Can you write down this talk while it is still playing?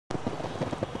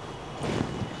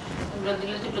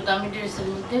দিলে তো একটু দামি ড্রেসের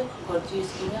মধ্যে গর্জিয়াস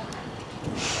করে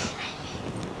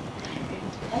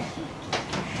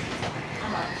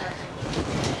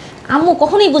আম্মু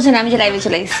কখনোই বুঝে না আমি যে লাইভে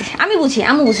চলে গেছি। আমি বুঝি,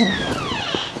 আম্মু বুঝে না।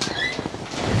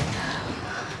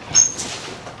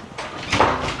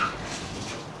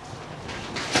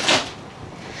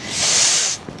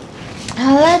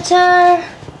 Highlighter,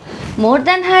 more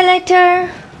than highlighter.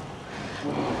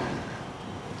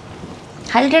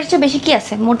 Highlighter চেয়ে বেশি কি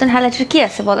আছে? মোর দেন হাইলাইটার কি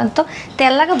আছে বলেন তো?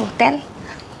 তেল লাগাবো, তেল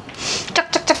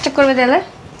চকচক চকচক করবে তেলে।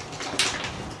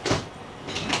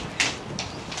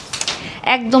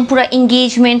 একদম পুরো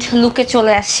এঙ্গেজমেন্ট লুকে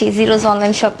চলে আসছি জিরোজ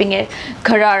অনলাইন শপিং এর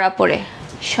ঘরারা পরে।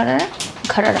 শারারা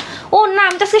ঘরারা, ও না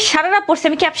আমি তো আজকে শারারা পড়ছি,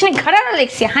 আমি ক্যাপশনে ঘরারা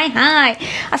লিখছি। হাই হাই,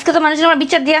 আজকে তো মানুষজন আমার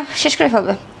বিচার দিয়া শেষ করে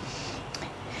ফেলবে,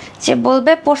 যে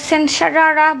বলবে পড়ছেন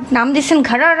শারারা, নাম দিচ্ছেন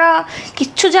ঘরারা,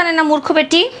 কিচ্ছু জানে না মূর্খ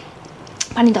বেটি।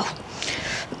 পানি দাও।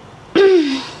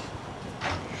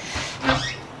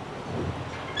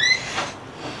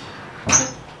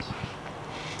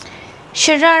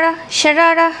 Sharara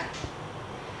sharara,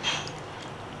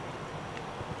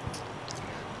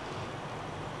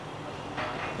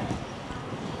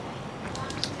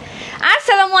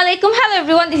 Assalamu alaikum. Hello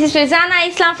everyone, this is Faizana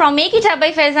Islam from Make It Up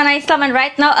by Faizana Islam, and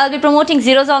right now I'll be promoting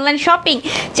Zero's online shopping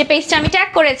যে পেজটা আমি ট্যাগ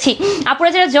করেছি।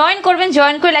 আপনারা যারা জয়েন করবেন,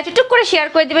 জয়েন করে লাইভটা টুক করে শেয়ার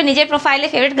করে দিবেন নিজের প্রোফাইলে,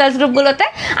 ফেভারিট গার্লস গ্রুপগুলোতে।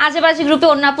 আজেবাজে গ্রুপে,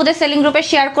 অন্য আপুদের সেলিং গ্রুপে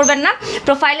শেয়ার করবেন না।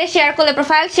 প্রোফাইলে শেয়ার করলে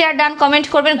প্রোফাইল শেয়ার ডান কমেন্ট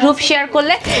করবেন, গ্রুপ শেয়ার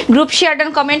করলে গ্রুপ শেয়ার ডান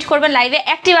কমেন্ট করবেন, লাইভে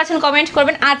অ্যাক্টিভ আছেন কমেন্ট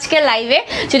করবেন। আজকে লাইভে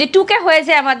যদি 2K হয়ে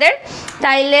যায় আমাদের,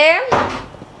 তাইলে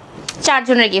 4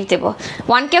 জনের গিফট দেবো।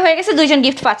 1K হয়ে গেছে, 2 জন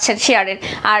গিফট পাচ্ছেন শেয়ারের।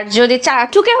 আর যদি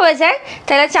 2K হয়ে যায়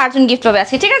তাহলে 4 জন গিফট পাবে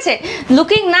আজকে, ঠিক আছে?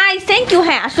 Looking nice, thank you.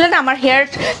 হ্যাঁ আসলে না আমার হেয়ার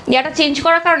ইয়াটা চেঞ্জ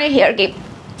করার কারণে হেয়ার গেম,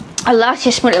 আল্লাহ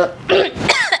শেষ মরে গেল।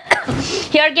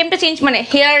 হেয়ার গেমটা চেঞ্জ মানে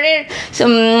হেয়ারের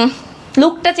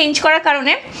লুকটা চেঞ্জ করার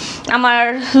কারণে আমার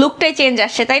লুকটাই চেঞ্জ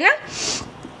আসছে, তাই না?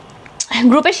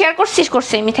 গ্রুপে শেয়ার করছি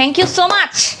আমি, থ্যাংক ইউ সো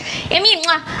মাচ। এমনি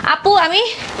আপু আমি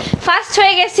ফার্স্ট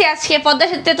হয়ে গেছি আজকে পদ্মা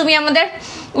সেতুতে, তুমি আমাদের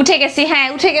উঠে গেছি। হ্যাঁ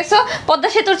উঠে গেছো, পদ্মা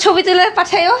সেতুর ছবি তুলে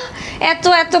পাঠাইও।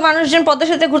 এত মানুষজন পদ্মা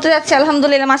সেতুতে ঘুরতে যাচ্ছে,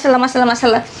 আলহামদুলিল্লাহ, মাশাল্লাহ মাশাল্লাহ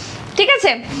মাশাল্লাহ। ঠিক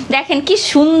আছে, দেখেন কি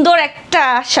সুন্দর একটা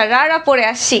শারারা পরে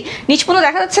আসছি, নিচ পর্যন্ত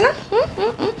দেখা যাচ্ছে না?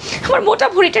 আমার মোটা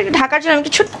ভুঁড়িটা একটু ঢাকার জন্য আমি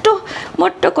একটু ছোট্ট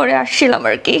মোট্ট করে আসছিলাম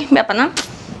আর কি, ব্যাপার না।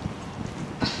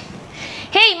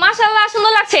 হেই মাশাআল্লাহ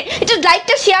সুন্দর লাগছে। একটু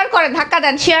লাইভটা শেয়ার করেন, ধাক্কা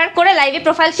দেন, শেয়ার করে লাইভে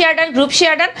প্রোফাইল শেয়ার দেন, গ্রুপ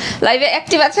শেয়ার দেন, লাইভে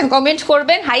অ্যাক্টিভ আছেন কমেন্ট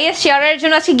করবেন। হাইয়েস্ট শেয়ারের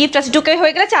জন্য আছে গিফট আছে। 2K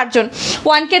হয়ে গেলে 4 জন,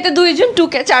 1K তে 2 জন,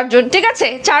 2K 4 জন, ঠিক আছে?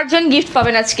 4 জন গিফট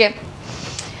পাবেন আজকে।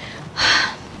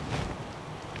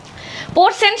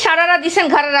 পড়ছেন শারারা, দিছেন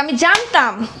ঘরারা, আমি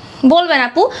জানতাম বলবেন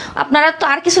আপু। আপনারা তো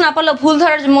আর কিছু না পারলেও ভুল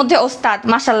ধরার মধ্যে ওস্তাদ,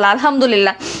 মাশাল্লাহ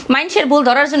আলহামদুলিল্লাহ। মাইন্ডসের ভুল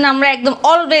ধরার জন্য আমরা একদম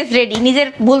অলওয়েজ রেডি। নিজের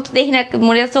ভুল তো দেখি না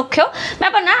মনের চোখেও,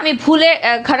 ব্যাপার না। আমি ভুলে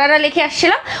ঘরারা লিখে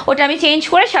আসছিলাম, ওটা আমি চেঞ্জ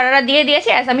করে শারারা দিয়ে দিয়েছি,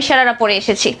 অ্যাজ আমি শারারা পরে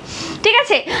এসেছি, ঠিক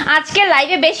আছে? আজকে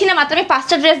লাইভে বেশি না, মাত্র আমি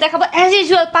 5টা ড্রেস দেখাবো, অ্যাজ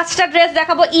ইউজুয়াল 5টা ড্রেস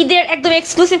দেখাবো, ঈদের একদম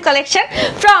exclusive collection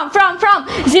from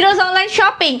zeros online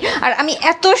shopping. আর আমি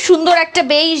এত সুন্দর একটা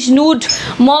beige nude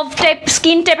mauve type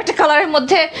skin type একটা কালারের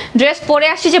মধ্যে ড্রেস পরে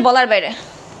আসছি যে বলার বাইরে।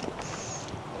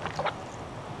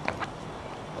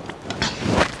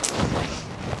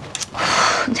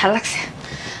 ঝাল লাগছে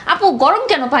আপু, গরম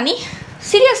কেন পানি?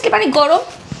 সিরিয়াসলি পানি গরম?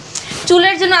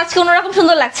 চুলের জন্য আজকে অন্যরকম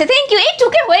সুন্দর লাগছে, থ্যাংক ইউ। এই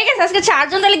 2K হয়ে গেছে, আজকে 4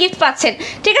 জন তাহলে গিফট পাচ্ছেন,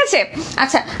 ঠিক আছে?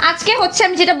 আচ্ছা আজকে হচ্ছে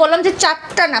আমি যেটা বললাম যে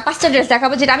 4টা না 5টা ড্রেস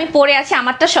দেখাবো, যেটা আমি পরে আছি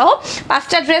আমারটা সহ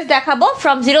 5টা ড্রেস দেখাবো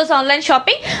ফ্রম জিরোজ অনলাইন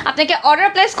শপিং। আপনাকে অর্ডার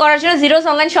প্লেস করার জন্য জিরোজ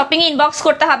অনলাইন শপিংয়ে ইনবক্স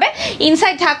করতে হবে।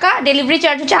 ইনসাইড ঢাকা ডেলিভারি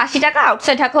চার্জ হচ্ছে 80 টাকা,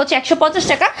 আউটসাইড ঢাকা হচ্ছে 150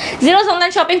 টাকা। জিরোজ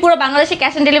অনলাইন শপিং পুরো বাংলাদেশে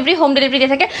cash on delivery, home delivery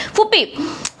দিয়ে থাকে। ফুপি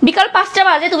বিকাল 5টা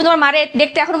বাজে, তুমি তোমার মারে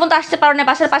দেখতে এখনো পর্যন্ত আসতে পারো না,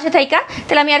 বাসার পাশে থাইকা,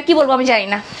 তাহলে আমি আর কি বলবো আমি জানি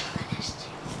না।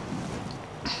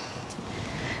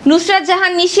 নুসরাত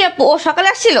জাহান নিশি আপু, ও সকালে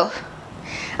আসছিল,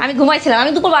 আমি ঘুমাইছিলাম,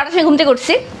 আমি দুপুর 12টার সময় ঘুমতে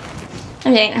করছি,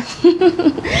 আমি জানি না,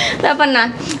 ব্যাপার না।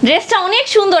 ড্রেসটা অনেক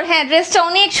সুন্দর, হ্যাঁ ড্রেসটা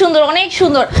অনেক সুন্দর অনেক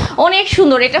সুন্দর অনেক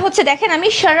সুন্দর। এটা হচ্ছে দেখেন আমি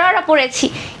শারারা পরেছি,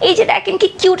 এই যে দেখেন কি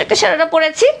কিউট একটা শারারা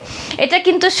পরেছি। এটা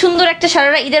কিন্তু সুন্দর একটা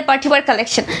শারারা ঈদের পার্টি ওয়্যার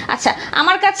কালেকশন। আচ্ছা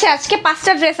আমার কাছে আজকে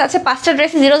 5টা ড্রেস আছে, 5টা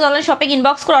dress zeros online shopping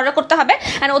inbox করে অর্ডার করতে হবে।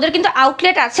 অ্যান্ড ওদের কিন্তু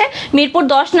আউটলেট আছে মিরপুর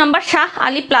 10 নম্বর Shah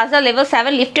Ali plaza level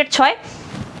 7 lifted 6।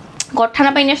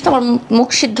 ঠান্ডা পানি আসতে আমার মুখ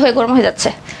সিদ্ধ হয়ে গরম হয়ে যাচ্ছে।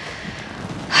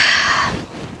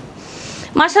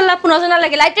 মাশাআল্লাহ আপু নজর না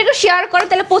লাগে, লাইভটা একটু শেয়ার করে,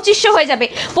 তাহলে 2500 হয়ে যাবে।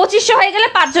 2500 হয়ে গেলে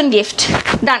 5 জন গিফট,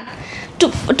 ডান।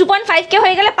 2.5K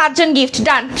হয়ে গেলে 5 জন গিফট,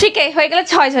 ডান। 3K হয়ে গেলে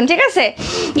 6 জন, ঠিক আছে?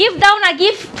 গিফট দাও না,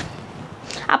 গিফট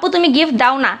আপু তুমি গিফট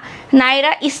দাও না।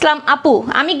 নাইরা ইসলাম আপু,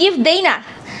 আমি গিফট দেই না,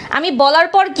 আমি বলার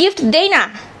পর গিফট দেই না,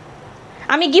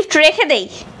 আমি গিফট রেখে দেই।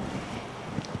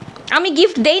 আমি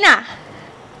গিফট দেই না?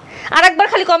 আর একবার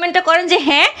খালি কমেন্টটা করেন যে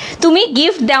হ্যাঁ তুমি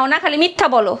গিফট দাও না, খালি মিথ্যা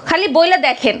বলো, খালি বইলা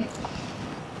দেখেন,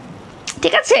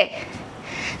 ঠিক আছে?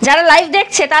 যারা লাইভ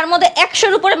দেখছে তার মধ্যে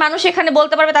 100-র উপরে মানুষ এখানে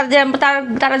বলতে পারবে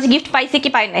তারা যে গিফট পাইছে কি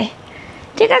পায় নাই,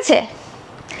 ঠিক আছে?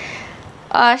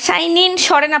 শাইনিন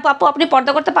সরেন আপু, আপনি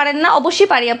পর্দা করতে পারেন না? অবশ্যই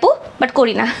পারি আপু, বাট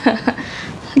করি না।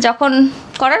 যখন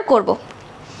করার করব।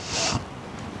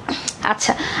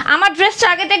 আচ্ছা, আমার ড্রেসটা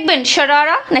আগে দেখবেন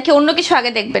শরারা নাকি অন্য কিছু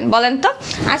আগে দেখবেন বলেন তো?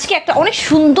 আজকে একটা অনেক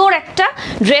সুন্দর একটা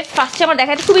ড্রেস ফার্স্টে আমার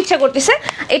দেখাতে খুব ইচ্ছা করতেছে।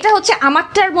 এটা হচ্ছে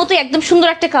আমারটার মতো একদম সুন্দর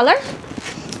একটা কালার,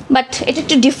 বাট এটা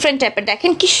একটু ডিফারেন্ট টাইপের।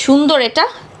 দেখেন কি সুন্দর এটা।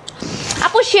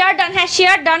 আপু শেয়ার ডান, হ্যাঁ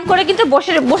শেয়ার ডান করে কিন্তু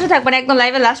বসে থাকবেন, একদম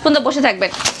লাইভে লাস্ট পর্যন্ত বসে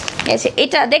থাকবেন।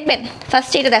 এটা দেখবেন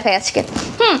ফার্স্টে, এটা দেখাই আজকে।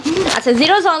 আচ্ছা,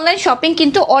 জিরোজ অনলাইন শপিং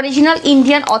কিন্তু original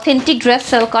Indian authentic dress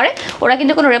sell করে, ওরা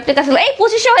কিন্তু কোনো রেপ্লিকা সেল। এই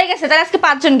 2500 হয়ে গেছে, তাহলে আজকে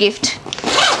 5 জন গিফট।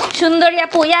 সুন্দরী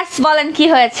আপু ইয়াস বলেন কি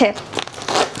হয়েছে?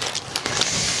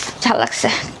 ভাল লাগছে,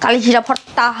 কালি জিরা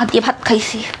ভর্তা দিয়ে ভাত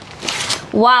খাইছি।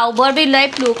 Wow, Barbie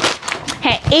life look.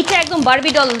 হ্যাঁ, এইটা একদম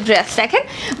বারবি ডল ড্রেস। দেখেন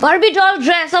বারবি ডল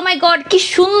ড্রেস, ও মাই গড কি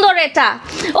সুন্দর এটা।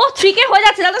 ও 3K হয়ে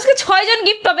যাচ্ছে, তাহলে আজকে 6 জন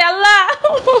গিফট পাবে। আল্লাহ,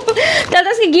 তাহলে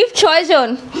আজকে গিফট 6 জন,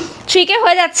 3K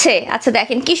হয়ে যাচ্ছে। আচ্ছা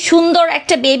দেখেন কি সুন্দর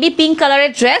একটা বেবি পিঙ্ক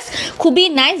কালারের ড্রেস, খুবই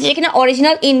নাইস, যেখানে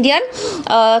অরিজিনাল ইন্ডিয়ান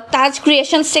তাজ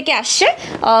ক্রিয়েশনস থেকে আসছে।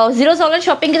 জিরোজ অনলাইন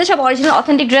শপিং কিন্তু সব অরিজিনাল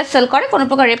অথেন্টিক ড্রেস সেল করে, কোনো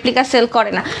প্রকার রেপ্লিকা সেল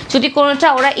করে না। যদি কোনোটা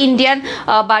ওরা ইন্ডিয়ান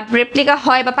বা রেপ্লিকা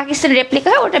হয় বা পাকিস্তানি রেপ্লিকা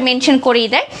হয়, ওটা মেনশন করেই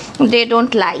দেয়, দে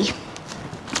ডোন্ট লাই।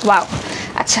 ওয়াও,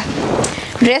 আচ্ছা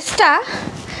ড্রেসটা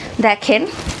দেখেন,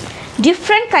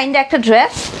 ডিফারেন্ট কাইন্ড একটা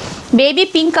ড্রেস, বেবি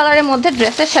পিঙ্ক কালারের মধ্যে।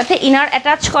 ড্রেসের সাথে ইনার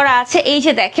অ্যাটাচ করা আছে। এই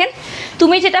যে দেখেন,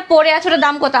 তুমি যেটা পরে আছো ওটার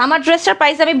দাম কত? আমার ড্রেসটার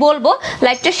প্রাইস আমি বলবো,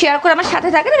 লাইভটা শেয়ার করে আমার সাথে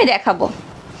থাকেন, আমি দেখাবো।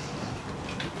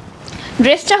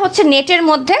 ড্রেসটা হচ্ছে নেটের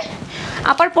মধ্যে,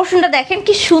 আপার পোর্শনটা দেখেন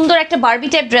কি সুন্দর একটা বারবি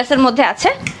টাইপ ড্রেসের মধ্যে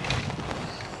আছে।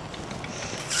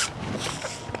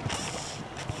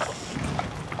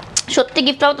 সত্যি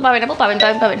গিফট তো পাবেন আপু,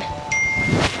 পাবেন।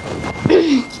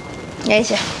 এই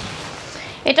যে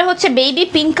এটা হচ্ছে বেবি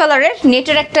পিঙ্ক কালারের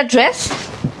নেটের একটা ড্রেস,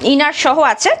 ইনার সহ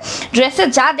আছে। ড্রেসে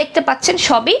যা দেখতে পাচ্ছেন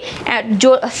সবই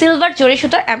সিলভার জরি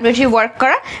সুতার এমব্রয়ডারি ওয়ার্ক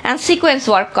করা অ্যান্ড সিকোয়েন্স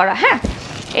ওয়ার্ক করা। হ্যাঁ,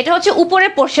 এটা হচ্ছে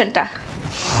উপরের পোর্শনটা,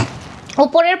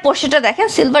 উপরের পোর্শনটা দেখেন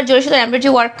সিলভার জরি সুতার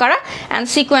এমব্রয়ডারি ওয়ার্ক করা অ্যান্ড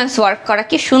সিকোয়েন্স ওয়ার্ক করা,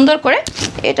 কি সুন্দর করে।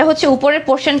 এটা হচ্ছে উপরের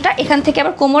পোর্শনটা, এখান থেকে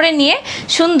আবার কোমরে নিয়ে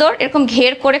সুন্দর এরকম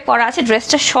ঘের করে করা আছে।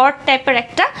 ড্রেসটা শর্ট টাইপের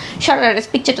একটা শারারা ড্রেস,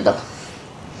 পিকচারটা দাও।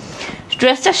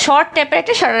 ড্রেসটা শর্ট টাইপের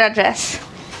একটা শারারা ড্রেস।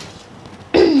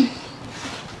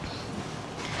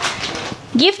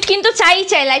 গিফট কিন্তু চাই,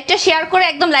 লাইভটা শেয়ার করে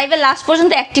একদম লাইভের লাস্ট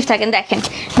পর্যন্ত অ্যাক্টিভ থাকেন। দেখেন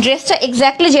ড্রেসটা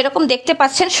এক্স্যাক্টলি যেরকম দেখতে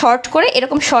পাচ্ছেন শর্ট করে,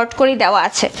 এরকম শর্ট করেই দেওয়া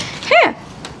আছে। হ্যাঁ,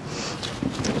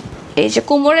 এই যে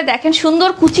কোমরে দেখেন সুন্দর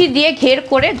কুচি দিয়ে ঘের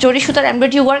করে জরি সুতার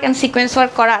embroidery work and sequence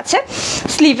work করা আছে।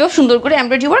 স্লিভেও সুন্দর করে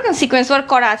embroidery work and sequence work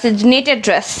করা আছে। নেটের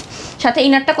ড্রেস, সাথে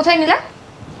ইনারটা কোথায় নিলা?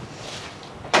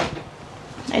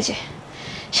 এই যে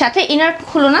সাথে ইনার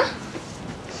খুলো না,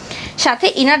 সাথে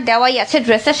ইনার দেওয়াই আছে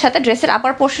ড্রেসের সাথে। ড্রেসের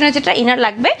আপার পোর্শনে যেটা ইনার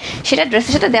লাগবে সেটা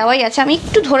ড্রেসের সাথে দেওয়াই আছে। আমি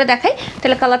একটু ধরে দেখাই,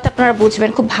 তাহলে কালারটা আপনারা বুঝবেন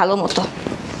খুব ভালো মতো।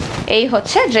 এই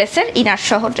হচ্ছে ড্রেসের ইনার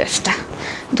সহ ড্রেসটা,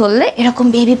 ধরলে এরকম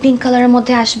বেবি পিঙ্ক কালারের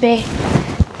মধ্যে আসবে।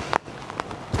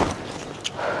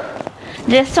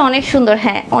 ড্রেসটা অনেক সুন্দর,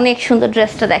 হ্যাঁ অনেক সুন্দর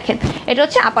ড্রেসটা। দেখেন এটা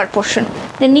হচ্ছে আপার পোর্শন,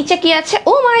 নিচে কি আছে?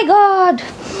 ও মাই গড,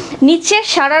 নিচে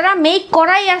শারারা মেক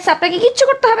করাই আছে, আপনাকে কিচ্ছু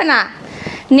করতে হবে না।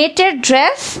 নেটের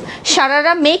ড্রেস,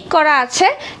 শারারা মেক করা আছে।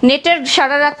 নেটের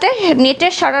শারারাতে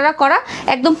নেটের শারারা করা,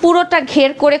 একদম পুরোটা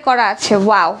ঘের করে করা আছে।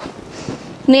 ওয়াও,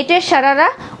 নেটের শারারা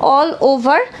অল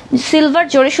ওভার সিলভার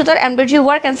জরি সুতার embroidery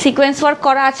work and sequence work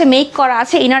করা আছে, মেক করা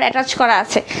আছে, ইনার অ্যাটাচ করা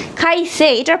আছে। খাইছে,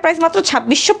 এটার প্রাইস মাত্র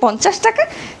 2650 টাকা।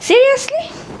 সিরিয়াসলি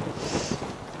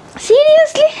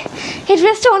এই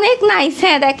ড্রেসটা অনেক নাইস।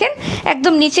 হ্যাঁ দেখেন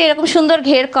একদম নিচে এরকম সুন্দর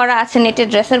ঘের করা আছে নেটের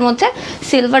ড্রেসের মধ্যে,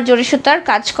 সিলভার জরি সুতার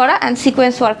কাজ করা অ্যান্ড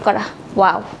সিকোয়েন্স ওয়ার্ক করা।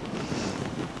 ওয়াও,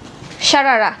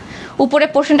 শারারা উপরে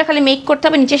পোর্শনটা খালি মেক করতে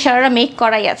হবে, নিচে শারারা মেক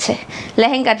করাই আছে।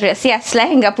 লেহেঙ্গা ড্রেস, ইয়াস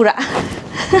লেহেঙ্গা,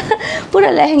 পুরা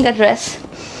লেহেঙ্গা ড্রেস।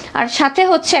 আর সাথে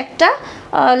হচ্ছে একটা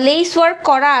লেস ওয়ার্ক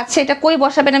করা আছে। এটা কই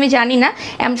বসাবেন আমি জানি না,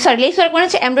 সরি লেস ওয়ার্ক মানে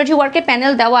হচ্ছে এমব্রয়ডারি ওয়ার্কের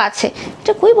প্যানেল দেওয়া আছে।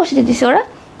 এটা কই বসাতে দিছে ওরা?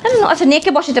 আচ্ছা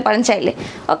নেকে বসাতে পারেন চাইলে।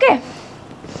 ওকে,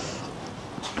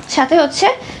 সাথে হচ্ছে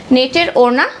নেটের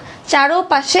ওড়না,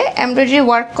 চারোপাশে এমব্রয়ডারি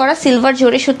ওয়ার্ক করা সিলভার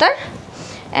জরি সুতার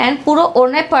অ্যান্ড পুরো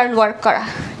ওড়নায় পার্ল ওয়ার্ক করা।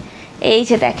 এই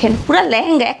যে দেখেন পুরো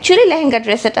লেহেঙ্গা, অ্যাকচুয়ালি লেহেঙ্গা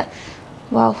ড্রেস এটা।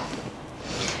 ওয়াও,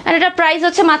 আর এটা প্রাইস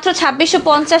হচ্ছে মাত্র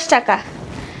 2650 টাকা।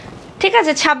 ঠিক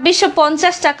আছে,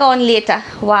 2650 টাকা অনলি এটা।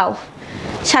 ওয়াও,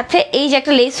 সাথে এই যে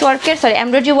একটা লেস ওয়ার্কের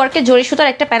এমব্রয়ডারি ওয়ার্কের জরি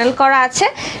সুতার একটা প্যানেল করা আছে,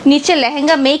 নিচে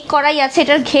লেহেঙ্গা মেক করাই আছে,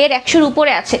 এটার ঘের 100-র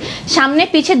উপরে আছে, সামনে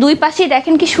পিছে দুই পাশেই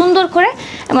দেখেন কি সুন্দর করে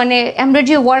মানে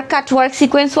এমব্রয়ডারি ওয়ার্ক, কাট ওয়ার্ক,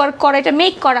 সিকোয়েন্স ওয়ার্ক করা, এটা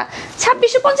মেক করা।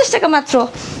 2650 টাকা মাত্র।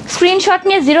 স্ক্রিনশট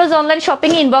নিয়ে জিরোজ অনলাইন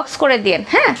শপিংয়ে ইনবক্স করে দিন।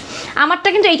 হ্যাঁ, আমারটা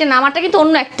কিন্তু এইটা না, আমারটা কিন্তু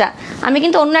অন্য একটা, আমি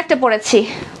কিন্তু অন্য একটা পরেছি।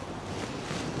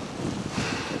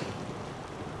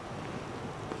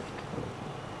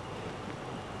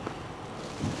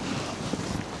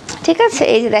 ঠিক আছে,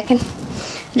 এই যে দেখেন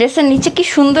ড্রেসের নিচে কি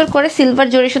সুন্দর করে সিলভার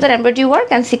জরি সুতার embroidery work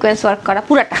and sequence work করা,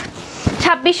 পুরাটা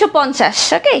 2650।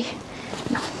 ওকে,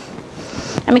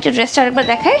 আমি একটু ড্রেসটা আরেকবার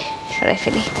দেখাই, সরাই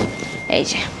ফেলি। এই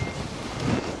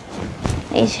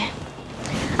যে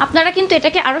আপনারা কিন্তু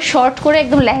এটাকে আরও শর্ট করে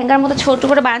একদম লেহেঙ্গার মতো ছোট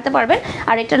করে বানাতে পারবেন,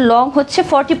 আর এটা লং হচ্ছে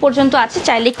 40 পর্যন্ত আছে,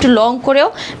 চাইলে একটু লং করেও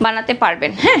বানাতে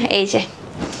পারবেন। হ্যাঁ, এই যে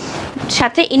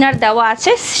সাথে ইনার দেওয়া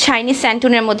আছে শাইনি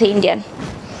স্যান্টুনের মধ্যে ইন্ডিয়ান।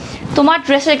 তোমার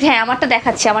ড্রেসের, হ্যাঁ আমারটা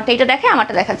দেখাচ্ছি, আমারটা এটা দেখে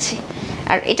আমারটা দেখাচ্ছি।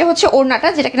 আর এটা হচ্ছে ওড়নাটা,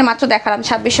 যেটা কিনা মাত্র দেখালাম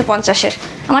 2650-এর,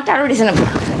 আমারটা আরও রিজনেবল।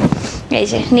 এই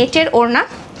যে নেটের ওড়না,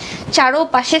 চারো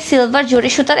পাশে সিলভার জরি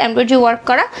সুতার এমব্রয়ডারি ওয়ার্ক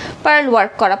করা, পার্ল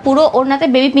ওয়ার্ক করা, পুরো ওড়নাতে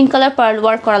baby pink colour pearl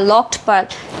work করা, লকড পার্ল।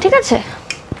 ঠিক আছে,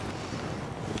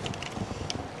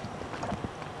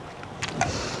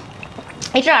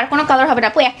 এটা আর কোনো কালার হবে না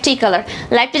আপু, একটাই কালার।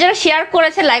 লাইভটা যারা শেয়ার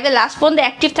করেছে লাইভে লাস্ট পর্যন্ত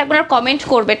অ্যাক্টিভ থাকবেন আর কমেন্ট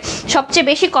করবেন, সবচেয়ে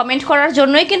বেশি কমেন্ট করার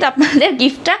জন্যই কিন্তু আপনাদের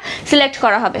গিফটটা সিলেক্ট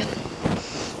করা হবে।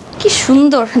 কি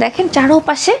সুন্দর দেখেন,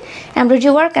 চারোপাশে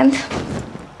embroidery work and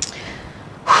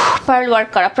pearl work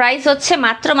করা। প্রাইস হচ্ছে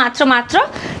মাত্র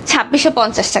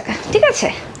 2650 টাকা। ঠিক আছে,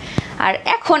 আর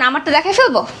এখন আমারটা দেখাই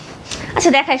ফেলবো।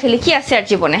 আচ্ছা দেখাই ফেলি, কি আছে আর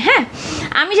জীবনে। হ্যাঁ,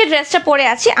 আমি যে ড্রেসটা পরে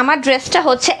আছি, আমার ড্রেসটা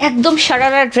হচ্ছে একদম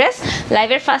শারারা ড্রেস।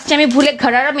 লাইভের ফার্স্টে আমি ভুলে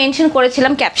ঘরারা মেনশন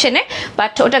করেছিলাম ক্যাপশনে,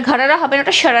 বাট ওটা ঘরারা হবে না,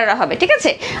 ওটা শারারা হবে। ঠিক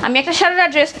আছে, আমি একটা শারারা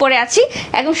ড্রেস পরে আছি,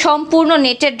 একদম সম্পূর্ণ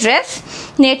নেটের ড্রেস,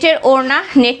 নেটের ওড়না,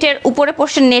 নেটের উপরে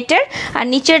পোর্শন নেটের, আর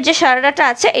নিচের যে শারারাটা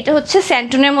আছে এটা হচ্ছে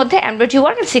স্যান্টুনের মধ্যে এমব্রয়ডারি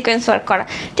ওয়ার্ক আর সিকোয়েন্স ওয়ার্ক করা।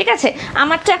 ঠিক আছে,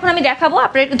 আমারটা এখন আমি দেখাবো,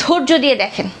 আপনারা একটু ধৈর্য দিয়ে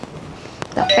দেখেন।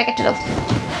 দাও প্যাকেটটা দাও।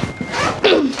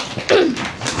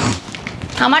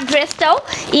 আমার ড্রেসটাও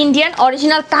ইন্ডিয়ান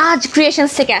অরিজিনাল তাজ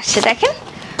ক্রিয়েশনস থেকে আসছে, দেখেন।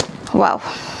 ওয়াও,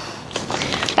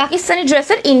 পাকিস্তানি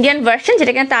ড্রেসের ইন্ডিয়ান ভার্সন,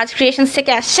 যেটা কিনা তাজ ক্রিয়েশনস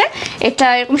থেকে আসছে। এটা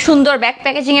এরকম সুন্দর ব্যাক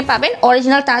প্যাকেজিংয়ে পাবেন,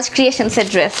 অরিজিনাল তাজ ক্রিয়েশনসের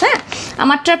ড্রেস। হ্যাঁ,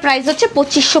 আমারটার প্রাইস হচ্ছে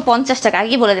 2550 টাকা,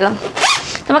 আগেই বলে দিলাম।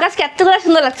 তোমার কাছে এতগুলো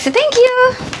সুন্দর লাগছে, থ্যাংক ইউ।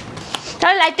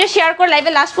 তাহলে লাইভটা শেয়ার করে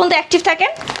লাইভে লাস্ট পর্যন্ত অ্যাক্টিভ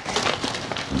থাকেন।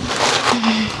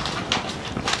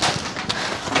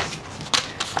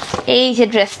 এই যে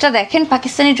ড্রেসটা দেখেন,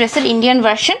 পাকিস্তানি ড্রেসের ইন্ডিয়ান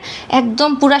ভার্সন, একদম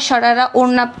পুরা শারারা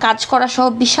ওড়না কাজ করা সহ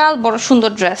বিশাল বড়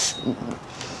সুন্দর ড্রেস।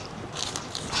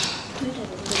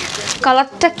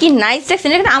 কালারটা কি নাইস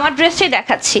দেখছেন, এখানে আমার ড্রেসটাই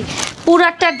দেখাচ্ছি।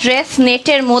 পুরাটা ড্রেস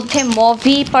নেটের মধ্যে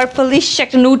মভি পার্পলিশ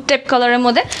একটা নুড টাইপ কালারের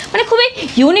মধ্যে, মানে খুবই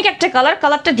ইউনিক একটা কালার।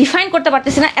 কালারটা ডিফাইন করতে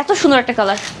পারতেছি না, এত সুন্দর একটা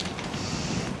কালার।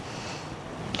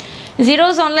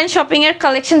 জিরোজ অনলাইন শপিংয়ের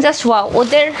কালেকশন জাস্ট ওয়াও,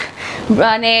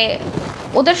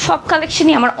 ওদের সব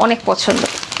কালেকশনই আমার অনেক পছন্দ।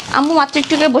 আম্মু মাত্র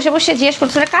একটু বসে বসে জিজ্ঞেস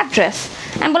করছে এটা কার ড্রেস,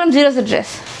 আমি বললাম জিরোজের ড্রেস।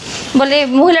 বলে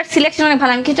মহিলার সিলেকশন অনেক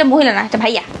ভালো, আমি কি এটা মহিলা না, এটা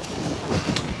ভাইয়া।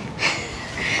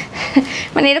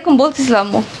 মানে এরকম বলতেছিল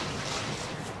আম্মু।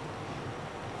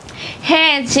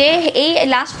 হ্যাঁ, যে এই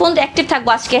লাস্ট পর্যন্ত অ্যাক্টিভ থাকবো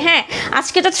আজকে। হ্যাঁ,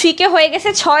 আজকে তো 3K হয়ে গেছে,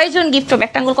 6 জন গিফট হবে,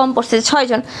 একটা আঙ্গুল কম পড়ছে, 6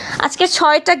 জন, আজকে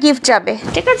 6টা গিফট যাবে।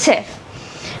 ঠিক আছে,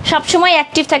 সবসময়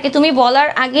অ্যাক্টিভ থাকে, তুমি বলার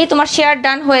আগেই তোমার শেয়ার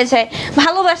ডান হয়ে যায়।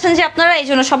 ভালোবাসেন যে আপনারা, এই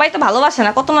জন্য সবাই তো ভালোবাসে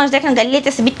না, কত মানুষ দেখেন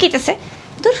গালিয়েতেছে, বিটকিতেছে,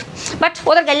 বাট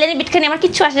ওদের গালিয়ানি বিটখানি আমার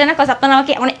কিচ্ছু আসে না, আপনারা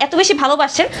আমাকে মানে এত বেশি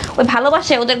ভালোবাসেন, ওই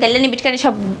ভালোবাসে ওদের গালিয়ানি বিটখানি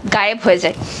সব গায়েব হয়ে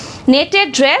যায়। নেটের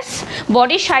ড্রেস,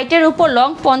 বডি 60-এর উপর, লং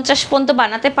 50 পর্যন্ত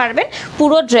বানাতে পারবেন।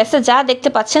 পুরো ড্রেসে যা দেখতে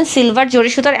পাচ্ছেন সিলভার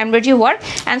জরি সুতার embroidery work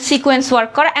and sequence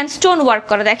work করা অ্যান্ড স্টোন ওয়ার্ক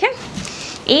করা। দেখেন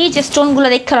এই যে স্টোনগুলো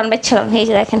দেখছিলাম বেচছিলাম, এই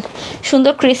যে দেখেন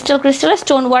সুন্দর ক্রিস্টালের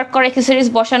স্টোন ওয়ার্ক করা অ্যাক্সেসরিজ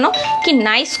বসানো, কি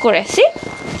নাইস করে। সি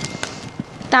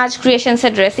তাজ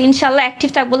ক্রিয়েশনসের ড্রেস, ইনশাল্লাহ অ্যাক্টিভ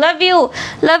থাকবো।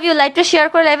 লাভ ইউ লাইভটা শেয়ার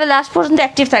করে লাইভে লাস্ট পর্যন্ত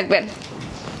অ্যাক্টিভ থাকবেন।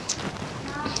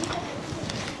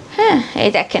 হ্যাঁ,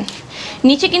 এই দেখেন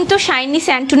নিচে কিন্তু শাইনি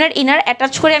স্যান্টুনের ইনার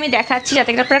অ্যাটাচ করে আমি দেখাচ্ছি, যাতে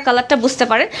আপনারা কালারটা বুঝতে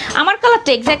পারেন। আমার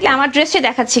কালারটা এক্স্যাক্টলি আমার ড্রেসে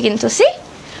দেখাচ্ছি কিন্তু। সি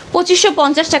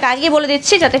 2550 টাকা, আগে বলে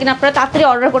দিচ্ছি যাতে কিনা আপনারা তাড়াতাড়ি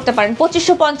অর্ডার করতে পারেন।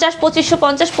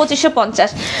 2550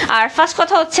 আর ফার্স্ট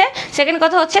কথা হচ্ছে, সেকেন্ড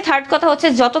কথা হচ্ছে, থার্ড কথা হচ্ছে,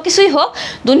 যত কিছুই হোক,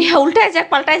 দুনিয়া উল্টায় যাক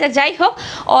পাল্টায় যাক, যাই হোক,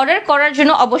 অর্ডার করার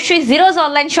জন্য অবশ্যই জিরোজ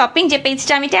অনলাইন শপিং যে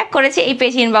পেজটা আমি ট্যাগ করেছি এই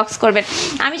পেজে ইনবক্স করবেন।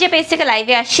 আমি যে পেজ থেকে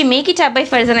লাইভে আসছি make it up by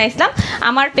Farzana ইসলাম,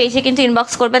 আমার পেজে কিন্তু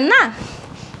ইনবক্স করবেন না।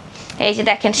 এই যে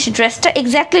দেখেন ড্রেসটা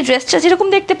এক্স্যাক্টলি ড্রেসটা যেরকম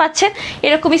দেখতে পাচ্ছেন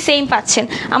এরকমই সেম পাচ্ছেন।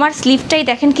 আমার স্লিভটাই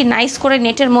দেখেন কি নাইস করে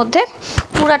নেটের মধ্যে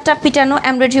পুরাটা পিটানো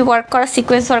এমব্রয়ডারি ওয়ার্ক করা,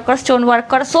 সিকোয়েন্স ওয়ার্ক করা, স্টোন ওয়ার্ক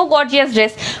করা, সো গর্জিয়াস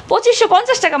ড্রেস।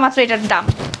 2550 টাকা মাত্র এটার দাম।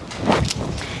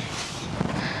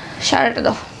 শারাটা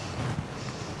দাও।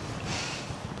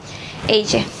 এই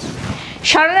যে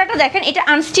শারারাটা দেখেন, এটা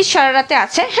আনস্টিচ শারারাতে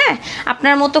আছে। হ্যাঁ,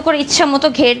 আপনার মতো করে ইচ্ছা মতো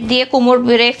ঘের দিয়ে কোমর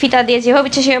বেড়ে ফিতা দিয়ে যেভাবে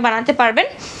ইচ্ছা সেভাবে বানাতে পারবেন।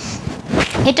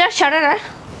 এটা শারারা।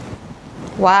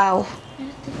 ওয়াও,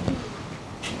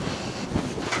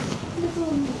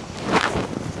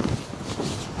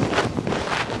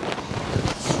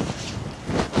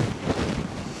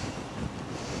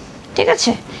 ঠিক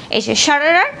আছে। এই যে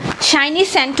শারারার শাইনি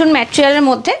স্যান্টুন ম্যাটেরিয়ালের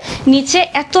মধ্যে নিচে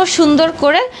এত সুন্দর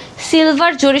করে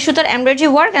সিলভার জরি সুতার embroidery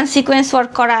work and sequence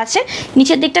work করা আছে।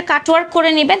 নিচের দিকটা কাটওয়ার্ক করে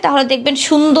নেবেন, তাহলে দেখবেন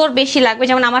সুন্দর বেশি লাগবে।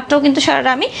 যেমন আমারটাও কিন্তু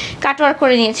শারারা আমি কাটওয়ার্ক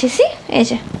করে নিয়েছি। এই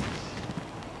যে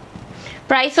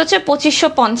প্রাইস হচ্ছে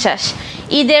 2550।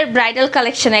 ঈদের ব্রাইডাল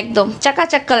কালেকশন, একদম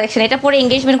চাকাচাক কালেকশন। এটা পরে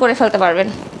এঙ্গেজমেন্ট করে ফেলতে পারবেন,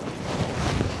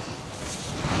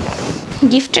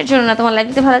 গিফটের জন্য না, তোমার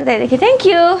লাগতে ভালো লাগবে দেখি। Thank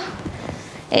you.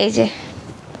 এই যে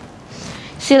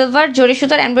সিলভার জরি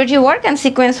সুতার embroidery work and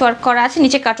sequence work করা আছে,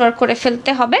 নিচে কাটওয়ার্ক করে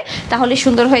ফেলতে হবে, তাহলে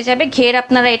সুন্দর হয়ে যাবে। ঘের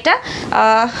আপনারা এটা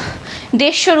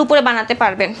 150-র উপরে বানাতে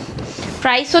পারবেন।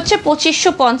 প্রাইস হচ্ছে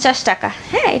 2550 টাকা।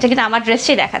 হ্যাঁ, এটা কিন্তু আমার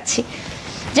ড্রেসটাই দেখাচ্ছি।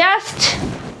 জাস্ট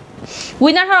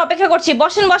উইনার হওয়ার অপেক্ষা করছি।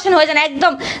 বসেন বসেন, হয়ে যান,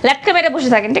 একদম ল্যাপটপ মেরে বসে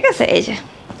থাকেন, ঠিক আছে। এই যে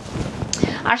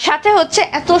আর সাথে হচ্ছে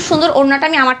এত সুন্দর ওড়নাটা,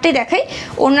 আমি আমারটাই দেখাই।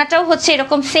 ওড়নাটাও হচ্ছে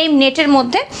এরকম সেম নেটের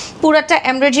মধ্যে পুরাটা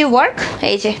এমব্রয়ডারি ওয়ার্ক।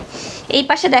 এই যে এই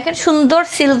পাশে দেখেন সুন্দর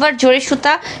সিলভার জরি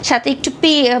সুতা, সাথে একটু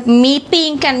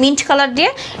পিঙ্ক অ্যান্ড মিন্ট কালার দিয়ে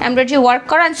এমব্রয়ডারি ওয়ার্ক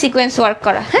করা অ্যান্ড সিকোয়েন্স ওয়ার্ক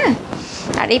করা। হ্যাঁ,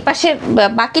 আর এই পাশে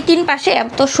বাকি 3 পাশে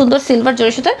এত সুন্দর সিলভার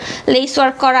জরি সুতার লেস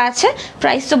ওয়ার্ক করা আছে।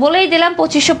 প্রাইস তো বলেই দিলাম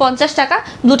 2550 টাকা।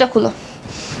 দুটো খুলো।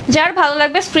 যার ভালো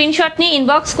লাগবে স্ক্রিনশট নিয়ে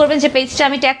ইনবক্স করবেন, যে পেজটা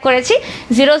আমি ট্যাগ করেছি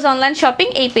জিরোজ অনলাইন শপিং,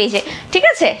 এই পেজে, ঠিক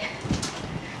আছে।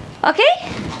 ওকে,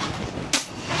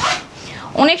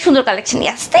 অনেক সুন্দর কালেকশন।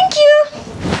 Yes, thank you.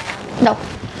 দাও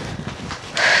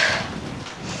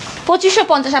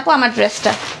 2550 আপু আমার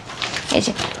ড্রেসটা। এই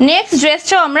যে নেক্সট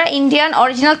ড্রেসটাও আমরা ইন্ডিয়ান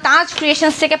অরিজিনাল তাজ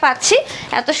ক্রিয়েশনস থেকে পাচ্ছি,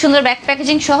 এত সুন্দর ব্যাক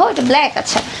প্যাকেজিং সহ। এটা ব্ল্যাক,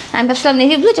 আচ্ছা আমি ভাবছিলাম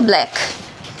নেভি ব্লু, এটা ব্ল্যাক।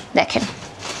 দেখেন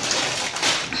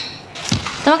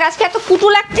তোমাকে আজকে এত কুতু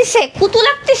লাগতেছে, কুতু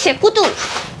লাগতেছে, কুতু।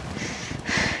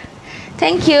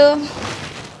 Thank you.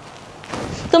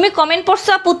 তুমি কমেন্ট পড়ছো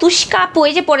আপু, তুষ্কা আপু,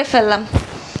 এই যে পড়ে ফেললাম।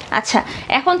 আচ্ছা,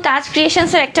 এখন তাজ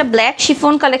ক্রিয়েশনসের একটা ব্ল্যাক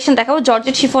শিফন কালেকশন দেখাবো,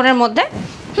 জর্জেট শিফনের মধ্যে।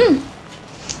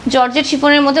 জর্জেট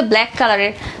শিফনের মধ্যে ব্ল্যাক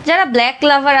কালারের। যারা ব্ল্যাক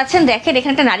লাভার আছেন দেখেন,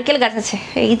 এখানে একটা নারকেল গাছ আছে,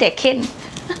 এই দেখেন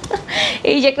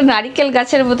এই যে একটা নারকেল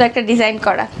গাছের মতো একটা ডিজাইন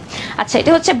করা। আচ্ছা,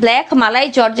 এটা হচ্ছে ব্ল্যাক মালাই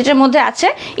জর্জেটের মধ্যে আছে,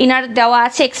 ইনার দেওয়া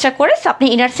আছে এক্সট্রা করে, আপনি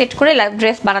ইনার সেট করে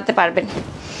ড্রেস বানাতে পারবেন।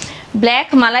 ব্ল্যাক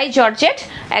মালাই জর্জেট,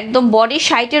 একদম বডি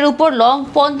 60-এর উপর, লং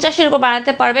 50-এর উপর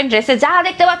বানাতে পারবেন। ড্রেসে যা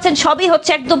দেখতে পাচ্ছেন সবই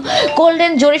হচ্ছে একদম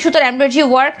গোল্ডেন জরি সুতার এমব্রয়ডারি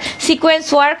ওয়ার্ক, সিকোয়েন্স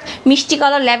ওয়ার্ক, মিষ্টি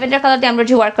কালার, ল্যাভেন্ডার কালার দিয়ে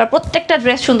এমব্রয়ডারি ওয়ার্ক করা। প্রত্যেকটা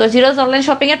ড্রেস সুন্দর। জিরোজ অনলাইন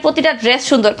শপিংয়ের প্রতিটা ড্রেস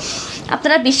সুন্দর।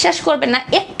 আপনারা বিশ্বাস করবেন না,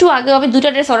 একটু আগেও আমি 2টা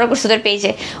ড্রেস অর্ডার করছি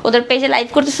ওদের পেজে লাইভ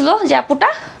করতেছিল যে আপুটা,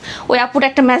 ওই আপুটা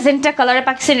একটা ম্যাজেন্টা কালারের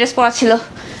পাকিস্তানি ড্রেস পরা ছিল,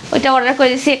 ওইটা অর্ডার করে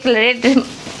দিয়েছি। একটা রেড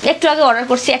একটু আগে অর্ডার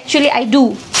করছি। Actually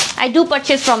I do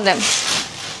purchase from them.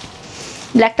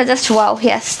 ব্ল্যাকটা just wow.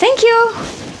 Yes, thank you.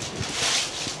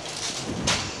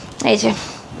 এই যে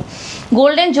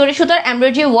গোল্ডেন জরি সুতার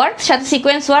এমব্রয়ডারি ওয়ার্ক, সাথে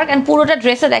সিকোয়েন্স ওয়ার্ক, অ্যান্ড পুরোটা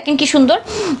ড্রেসে দেখেন কি সুন্দর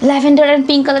lavender and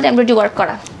pink colour embroidery work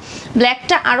করা।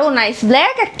 ব্ল্যাকটা আরও নাইস।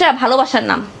 ব্ল্যাক একটা ভালোবাসার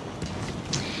নাম।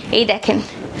 এই দেখেন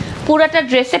পুরোটা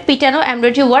ড্রেসে পিটানো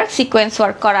এমব্রয়ডারি ওয়ার্ক, সিকোয়েন্স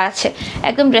ওয়ার্ক করা আছে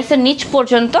একদম ড্রেসের নিচ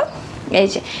পর্যন্ত। এই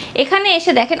যে এখানে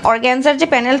এসে দেখেন অর্গ্যানজার যে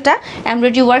প্যানেলটা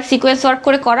এমব্রয়ডারি ওয়ার্ক, সিকোয়েন্স ওয়ার্ক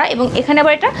করে করা, এবং এখানে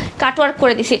আবার এটা কাটওয়ার্ক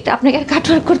করে দিছি। এটা আপনাকে আর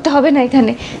কাটওয়ার্ক করতে হবে না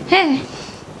এখানে। হ্যাঁ,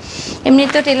 এমনি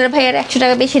তো টেলার ভাইয়ার 100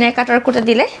 টাকা বেশি নেয় কাটওয়ার্ক করতে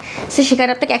দিলে,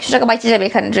 সেখানে আপনাকে 100 টাকা বাইচে যাবে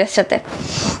এখানে ড্রেসটাতে।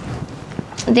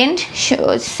 দেন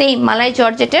সেম মালাই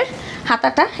জর্জেটের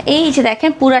হাতাটা, এই যে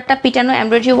দেখেন পুরাটা পিটানো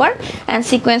embroidery work and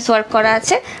sequence work করা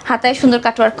আছে, হাতায় সুন্দর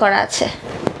কাটওয়ার্ক করা আছে।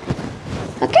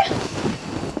 ওকে,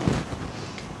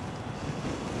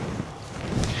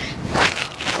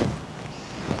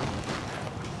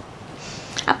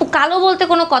 আপু কালো বলতে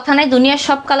কোনো কথা নাই, দুনিয়ার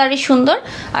সব কালারই সুন্দর।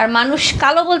 আর মানুষ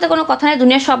কালো বলতে কোনো কথা নাই,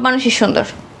 দুনিয়ার সব মানুষই সুন্দর।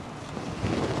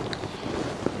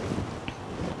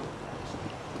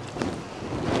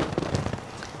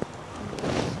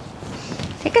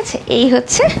 ঠিক আছে, এই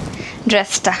হচ্ছে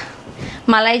ড্রেসটা,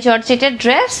 মালাই জর্জেটের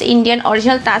ড্রেস, ইন্ডিয়ান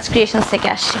অরিজিনাল তাজ ক্রিয়েশনস থেকে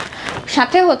আসছে।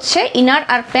 সাথে হচ্ছে ইনার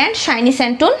আর প্যান্ট শাইনি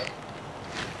স্যান্টুন।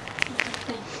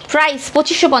 প্রাইস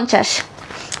 2550।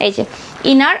 এই যে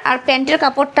ইনার আর প্যান্টের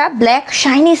কাপড়টা ব্ল্যাক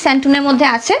শাইনি স্যান্টুনের মধ্যে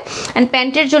আছে অ্যান্ড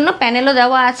প্যান্টের জন্য প্যানেলও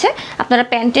দেওয়া আছে। আপনারা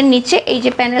প্যান্টের নিচে এই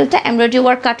যে প্যানেলটা এমব্রয়ডারি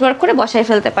ওয়ার্ক কাটওয়ার্ক করে বসায়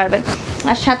ফেলতে পারবেন।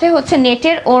 আর সাথে হচ্ছে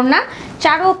নেটের ওড়না,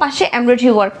 চারোপাশে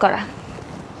এমব্রয়ডারি ওয়ার্ক করা।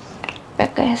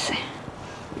 আছে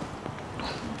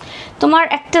তোমার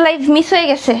একটা লাইভ মিস হয়ে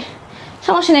গেছে,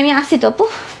 সমস্যা নেই, আমি আসি তো আপু।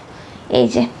 এই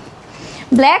যে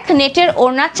ব্ল্যাক নেটের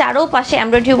ওড়না, চারোপাশে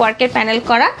এমব্রয়ডারি ওয়ার্কের প্যানেল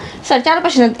করা, সরি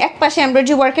চারোপাশে না, এক পাশে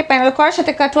এমব্রয়ডারি ওয়ার্কের প্যানেল করার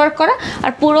সাথে কাট ওয়ার্ক করা,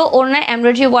 আর পুরো ওড়নায়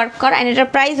এমব্রয়ডারি ওয়ার্ক করা। এন্ড এটার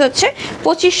প্রাইস হচ্ছে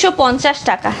 2550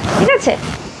 টাকা। ঠিক আছে,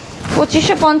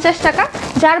 2550 টাকা।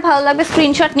 যার ভালো লাগবে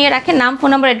স্ক্রিনশট নিয়ে রাখেন, নাম, ফোন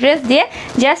নাম্বার, অ্যাড্রেস দিয়ে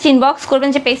জাস্ট ইনবক্স করবেন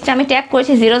যে পেজটা আমি ট্যাগ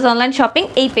করেছি জিরোজ অনলাইন শপিং,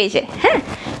 এই পেজে। হ্যাঁ,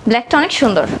 ব্ল্যাকটা অনেক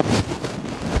সুন্দর,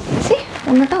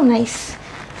 ওড়নাটাও নাইস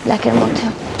ব্ল্যাকের মধ্যে।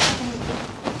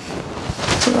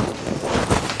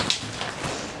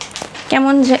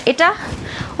 কেমন যে এটা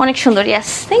অনেক সুন্দর। ইয়াস,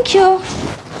 থ্যাংক ইউ।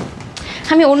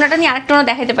 আমি ওড়নাটা নিয়ে আরেকটা ওড়না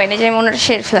দেখাতে পারি না, যে আমি ওড়নাটা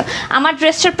শেয়ার ফেলাম। আমার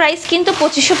ড্রেসটার প্রাইস কিন্তু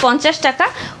 2550 টাকা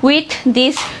উইথ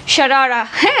দিস শারারা।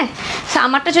 হ্যাঁ,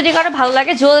 আমারটা যদি কারো ভালো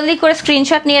লাগে জলদি করে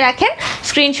স্ক্রিনশট নিয়ে রাখেন,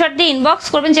 স্ক্রিনশট দিয়ে ইনবক্স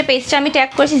করবেন যে পেজটা আমি ট্যাগ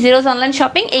করেছি জিরোজ অনলাইন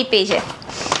শপিং, এই পেজে।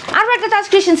 আরও একটা তাজ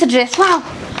ক্রিয়েশনসের ড্রেস, ওয়াও,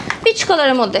 পিচ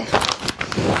কালারের মধ্যে,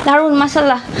 দারুন,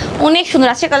 মাশাআল্লাহ, অনেক সুন্দর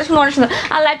আছে কালেকশন, অনেক সুন্দর।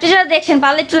 আর লাইভটা যারা দেখছেন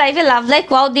পারলে একটু লাইভে লাভ লাইক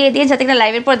ওয়াও দিয়ে দিয়ে, যাতে কিনা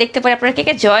লাইভের পর দেখতে পারে আপনারা কে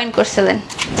কে জয়েন করছিলেন।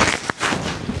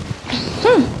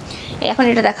 এখন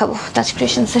এটা দেখাবো তাজ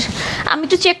ক্রিয়েশনসের। আমি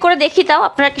একটু চেক করে দেখি তাও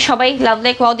আপনারা কি সবাই লাভ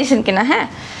লাইক ওয়াও দিয়েছেন কিনা। হ্যাঁ,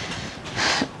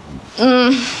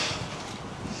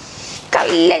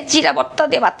 কাইলে জিরা ভর্তা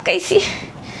দিয়ে ভাত খাইছি,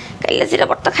 কাইলে জিরা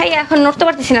ভর্তা খাই এখন নড়তে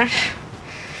পারতেছি না।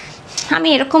 আমি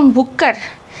এরকম বুক্কার,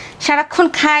 সারাক্ষণ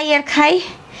খাই আর খাই,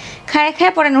 খায়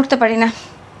খায় পরে নড়তে পারি না।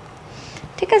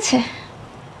 ঠিক আছে,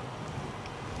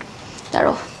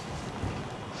 দাঁড়ো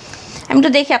আমি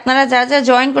একটু দেখি আপনারা যারা যারা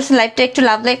জয়েন করছেন লাইভটা একটু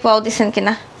লাভ লাইক ওয়াও দিচ্ছেন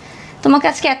কিনা। তোমাকে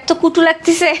আজকে এত কুটু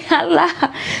লাগতেছে, আল্লাহ,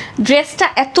 ড্রেসটা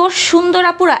এত সুন্দর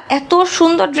আপুরা, এত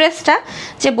সুন্দর ড্রেসটা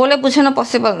যে বলে বোঝানো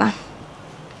পসিবল না।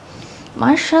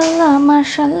 মাশাআল্লাহ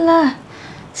মাশাআল্লাহ,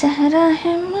 চেহারা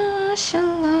হে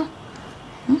মাশাআল্লাহ।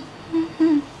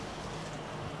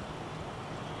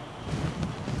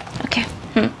 ওকে,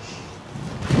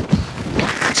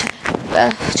 আচ্ছা,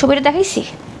 ছবিটা দেখাইছি?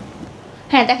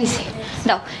 হ্যাঁ দেখাইছি,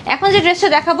 দাও। এখন যে ড্রেসটা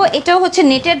দেখাবো এটাও হচ্ছে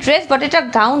নেটের ড্রেস, বাট এটা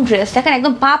গাউন ড্রেস। দেখেন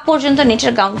একদম পা পর্যন্ত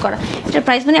নেটের গাউন করা। এটার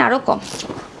প্রাইস মানে আরও কম,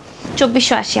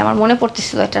 2480 আমার মনে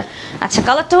পড়তেছিল এটা। আচ্ছা,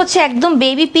 কালারটা হচ্ছে একদম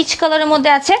বেবি পিচ কালারের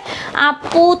মধ্যে আছে।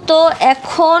 আপু তো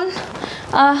এখন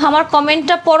আমার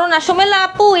কমেন্টটা পড়ো না। সোমেলা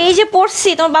আপু, এই যে পড়ছি,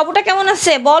 তোমার বাবুটা কেমন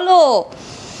আছে বলো,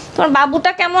 তোমার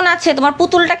বাবুটা কেমন আছে, তোমার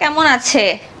পুতুলটা কেমন আছে।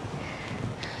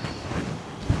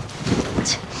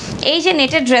 এই যে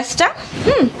নেটের ড্রেসটা,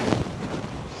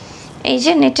 এই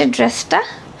যে নেটের ড্রেসটা,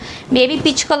 বেবি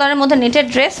পিচ কালারের মধ্যে নেটের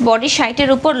ড্রেস, বডি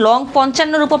 60-এর উপর, লং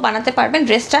 55-এর উপর বানাতে পারবেন।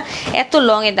 ড্রেসটা এত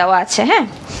লংয়ে দেওয়া আছে। হ্যাঁ,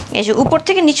 এই যে উপর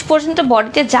থেকে নিচ পর্যন্ত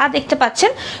বডিতে যা দেখতে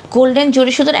পাচ্ছেন গোল্ডেন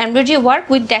জরি সুতোর এমব্রয়ডারি ওয়ার্ক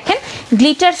উইথ দেখেন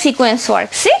গ্লিটার সিকোয়েন্স ওয়ার্ক।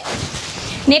 সি,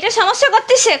 নেটের সমস্যা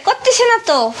করতেছে না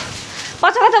তো,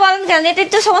 কথা বলেন কেন? নেটের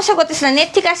তো সমস্যা করতেছে না, নেট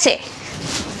ঠিক আছে।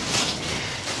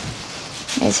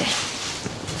 এই যে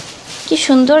কি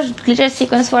সুন্দর গ্লিটার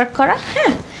সিকোয়েন্স ওয়ার্ক করা।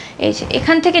 হ্যাঁ, এই যে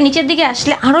এখান থেকে নিচের দিকে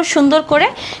আসলে আরও সুন্দর করে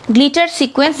গ্লিটার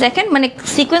সিকোয়েন্স দেখেন, মানে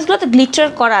সিকোয়েন্সগুলোতে গ্লিটার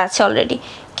করা আছে অলরেডি,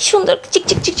 কি সুন্দর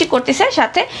চিকচিক চিকচিক করতেছে।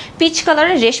 সাথে পিচ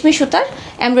কালারের রেশমি সুতার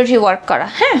এমব্রয়ডারি ওয়ার্ক করা।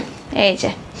 হ্যাঁ, এই যে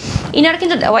ইনার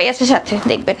কিন্তু দেওয়াই আছে সাথে,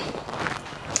 দেখবেন।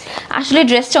 আসলে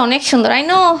ড্রেসটা অনেক সুন্দর। আই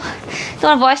নো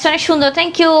তোমার ভয়েসটা অনেক সুন্দর,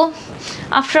 thank you.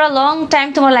 After a long time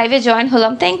তোমার লাইভে জয়েন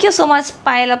হলাম, thank you so much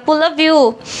Payel আপু, লাভ ইউ।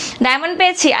 ডায়মন্ড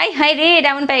পেয়েছি, আই হাই রে,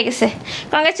 ডায়মন্ড পেয়ে গেছে,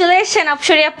 কংগ্রেচুলেশন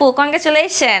অপসরি আপু,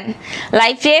 কংগ্রেচুলেশন।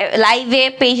 লাইভে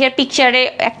পেজের পিকচারে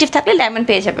অ্যাক্টিভ থাকলে ডায়মন্ড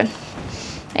পেয়ে যাবেন।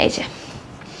 এই যে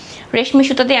রেশমি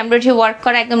সুতাতে এমব্রয়ডারি ওয়ার্ক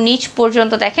করা, একদম নিচ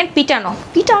পর্যন্ত দেখেন পিটানো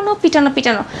পিটানো পিটানো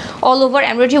পিটানো, all over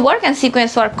embroidery work and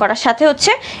sequence work করা। সাথে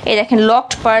হচ্ছে এই দেখেন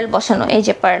লকড পার্ল বসানো, এই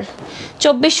যে পার্ল,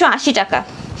 2480 টাকা।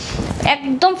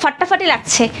 একদম ফাটাফাটি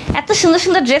লাগছে, এত সুন্দর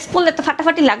সুন্দর ড্রেস পরলে এত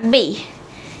ফাটাফাটি লাগবেই।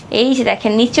 এই যে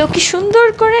দেখেন নিচেও কি সুন্দর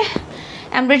করে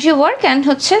এমব্রয়ডারি ওয়ার্ক অ্যান্ড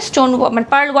হচ্ছে স্টোন মানে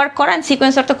পার্ল ওয়ার্ক করা অ্যান্ড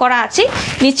সিকোয়েন্স ওয়ার্ক তো করা আছে।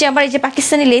 নিচে আবার এই যে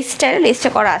পাকিস্তানি লেস স্টাইল লেসটা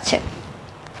করা আছে,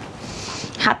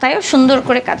 হাতায়ও সুন্দর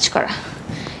করে কাজ করা।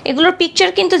 এগুলোর পিকচার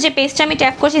কিন্তু যে পেজটা আমি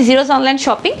ট্যাগ করছি জিরোজ অনলাইন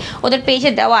শপিং, ওদের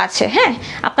পেজে দেওয়া আছে। হ্যাঁ,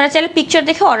 আপনারা চাইলে পিকচার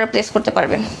দেখে অর্ডার প্লেস করতে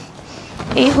পারবেন।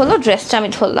 এই হলো ড্রেসটা আমি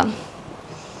ধরলাম।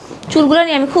 চুলগুলো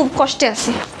নিয়ে আমি খুব কষ্টে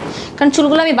আছি, কারণ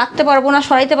চুলগুলো আমি বাঁধতে পারবো না,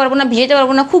 সরাইতে পারবো না, ভিজাইতে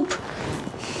পারবো না। খুব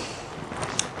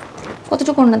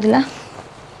কতটুকু না দিলা,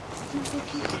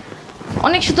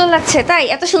 অনেক সুন্দর লাগছে। তাই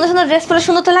এত সুন্দর সুন্দর ড্রেস পরে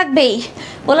সুন্দর তো লাগবেই,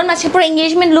 বললাম না। আজকে পুরো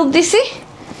এঙ্গেজমেন্ট লুক দিছি,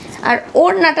 আর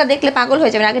ওড়নাটা দেখলে পাগল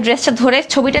হয়ে যাবেন। আগে ড্রেসটা ধরে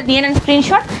ছবিটা দিয়ে নেন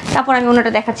স্ক্রিনশট, তারপর আমি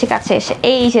ওড়নাটা দেখাচ্ছি কাছে এসে।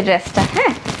 এই যে ড্রেসটা,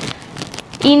 হ্যাঁ,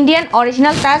 ইন্ডিয়ান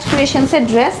অরিজিনাল তাজ ক্রিয়েশনসের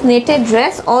ড্রেস, নেটের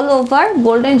ড্রেস, অল ওভার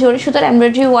গোল্ডেন জরি সুতার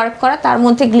এমব্রয়ডারি ওয়ার্ক করা, তার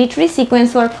মধ্যে গ্লিটারি সিকোয়েন্স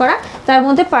ওয়ার্ক করা, তার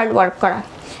মধ্যে পার্ল ওয়ার্ক করা।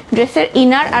 ড্রেসের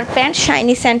ইনার আর প্যান্ট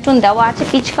শাইনি স্যান্টুন দেওয়া আছে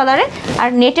পিচ কালারে। আর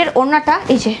নেটের ওড়নাটা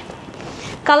এই যে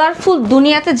কালারফুল,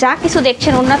 দুনিয়াতে যা কিছু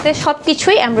দেখছেন ওড়নাতে সব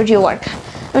কিছুই এমব্রয়ডারি ওয়ার্ক।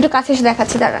 আমি একটু কাছে এসে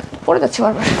দেখাচ্ছি, দাঁড়া পড়ে যাচ্ছে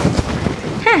বারবার।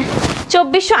 হ্যাঁ,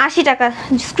 2480 টাকা,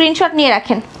 স্ক্রিনশট নিয়ে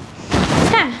রাখেন।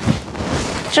 হ্যাঁ,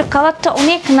 কালারটা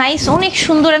অনেক নাইস, অনেক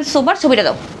সুন্দর অ্যান্ড সোবার। ছবিটা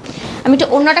দাও, আমি একটু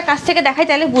ওড়নাটা কাছ থেকে দেখাই,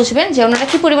 তাহলে বুঝবেন যে ওড়নাটা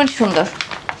কি পরিমাণ সুন্দর।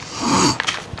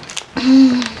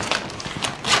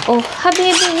 ও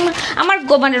হাবিবি, আমার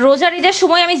মানে রোজার ঈদের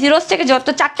সময় আমি জিরোস থেকে যত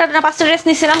 4টা না 5টা ড্রেস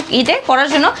নিয়েছিলাম ঈদে পরার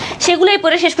জন্য, সেগুলোই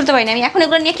পরে শেষ করতে পারিনি আমি। এখন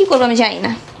এগুলো নিয়ে কী করবো আমি জানি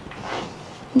না।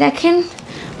 দেখেন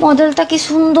মডেলটা কি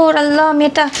সুন্দর, আল্লাহ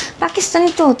মেয়েটা পাকিস্তানি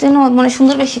তো তেন মানে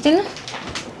সুন্দর বেশি, তাই না?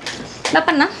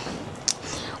 ব্যাপার না।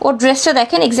 ওর ড্রেসটা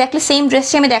দেখেন, এক্স্যাক্টলি সেম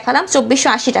ড্রেসটি আমি দেখালাম,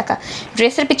 2480 টাকা।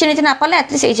 ড্রেসের পিকচার নিতে না পারলে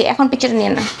অ্যাটলিস্ট এই যে এখন পিকচারটা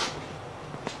নিয়ে না।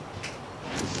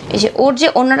 এই যে ওর যে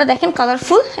ওড়নাটা দেখেন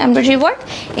কালারফুল এমব্রয়ডারি ওয়ার্ক,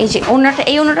 এই যে ওড়নাটা,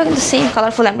 এই ওড়নাটা কিন্তু সেম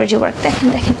কালারফুল এমব্রয়ডারি ওয়ার্ক। দেখেন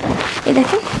দেখেন, এই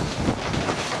দেখেন।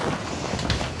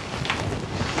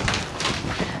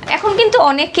 এখন কিন্তু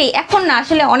অনেকেই, এখন না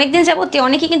আসলে অনেকদিন যাবতীয়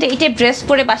অনেকেই কিন্তু এইটা ড্রেস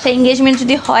পরে বাসায় এঙ্গেজমেন্ট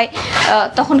যদি হয়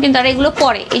তখন কিন্তু তারা এগুলো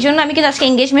পরে। এই জন্য আমি কিন্তু আজকে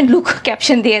এঙ্গেজমেন্ট লুক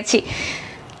ক্যাপশন দিয়েছি।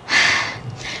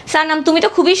 সানাম তুমি তো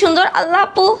খুবই সুন্দর। আল্লাহ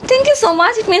আপু, thank you so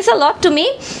much, it means a lot to me.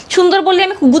 সুন্দর বললে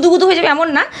আমি গুদু গুদু হয়ে যাবে এমন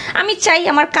না, আমি চাই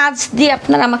আমার কাজ দিয়ে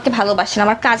আপনারা আমাকে ভালোবাসেন,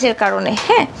 আমার কাজের কারণে।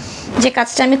 হ্যাঁ, যে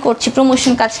কাজটা আমি করছি,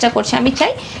 প্রমোশন কাজটা করছি, আমি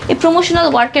চাই এই প্রমোশনাল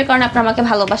ওয়ার্কের কারণে আপনারা আমাকে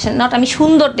ভালোবাসেন, নট আমি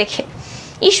সুন্দর দেখে।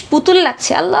 ইস পুতুল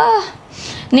লাগছে। আল্লাহ,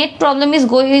 net problem is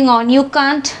going on, you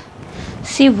can't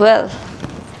see well.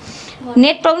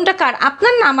 Net প্রবলেমটা কার,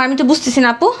 আপনার না আমার? আমি তো বুঝতেছি না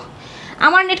আপু।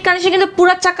 আমার নেট কানেকশন কিন্তু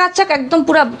পুরা চাকাচাক, একদম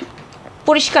পুরা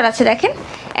পরিষ্কার আছে, দেখেন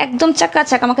একদম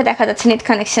চাকাচাক আমাকে দেখা যাচ্ছে নেট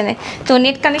কানেকশানে। তো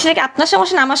নেট কানেকশানে কি আপনার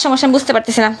সমস্যা না আমার সমস্যা আমি বুঝতে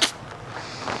পারতেছি না।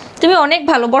 তুমি অনেক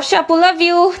ভালো বর্ষা আপু, লাভ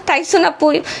ইউ। তাইসুন আপু,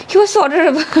 ইউ আর সো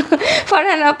অডারেবল।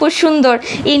 ফারহান আপু সুন্দর।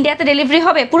 ইন্ডিয়াতে ডেলিভারি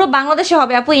হবে? পুরো বাংলাদেশে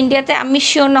হবে আপু, ইন্ডিয়াতে আমি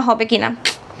শিওর না হবে কিনা।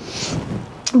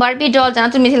 বারবি ডল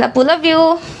জানাতুল মিথিলা আপু, লাভ ইউ।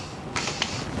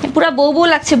 পুরা বউ বউ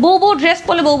লাগছে, বউ বউ ড্রেস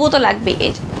পরলে বউ বউ তো লাগবেই।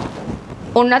 এই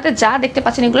ওড়নাতে যা দেখতে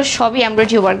পাচ্ছেন এগুলো সবই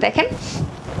এমব্রয়ডারি ওয়ার্ক, দেখেন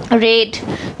রেড,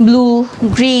 ব্লু,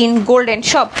 গ্রিন, গোল্ডেন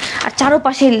সব, আর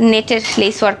চারোপাশে নেটের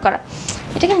লেস ওয়ার্ক করা।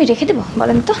 এটাকে আমি রেখে দেবো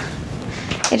বলেন তো?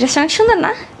 এই ড্রেসটা অনেক সুন্দর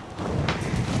না?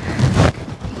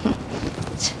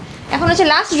 এখন হচ্ছে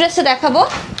লাস্ট ড্রেসটা দেখাবো,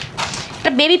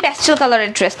 একটা বেবি প্যাস্টেল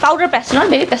কালারের ড্রেস, পাউডার প্যাস্টেল নয়,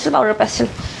 বেবি প্যাস্টেল, পাউডার প্যাস্টেল।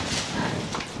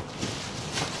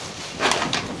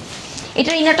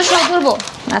 এটার ইনারটা সহ ধরবো?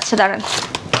 আচ্ছা দাঁড়ান,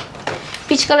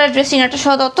 পিচ কালারের ড্রেস ইনারটা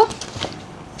সহ দাও তো।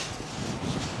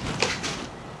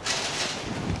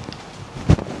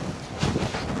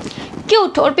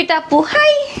 কিউট অর্পিতা আপু,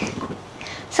 হাই।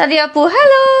 সাদিয়া আপু,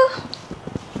 হ্যালো।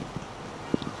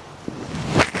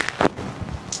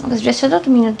 ড্রেসটা দাও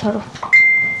তুমি, ইনার ধরো।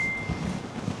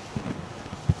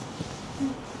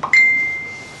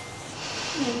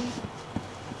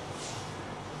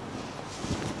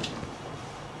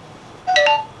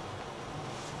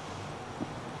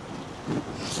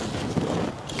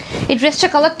 এই ড্রেসটা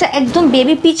কালারটা একদম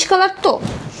বেবি পিচ কালার, তো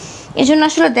এই জন্য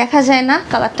আসলে দেখা যায় না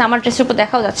কালারটা, আমার ড্রেসের উপর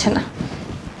দেখাও যাচ্ছে না।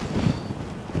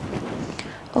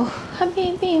 ও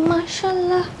হাবিবি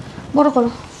মাশাআল্লাহ, বড় করো।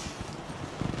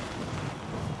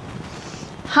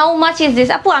 হাউ মাচ ইজ দিস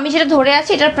আপু? আমি যেটা ধরে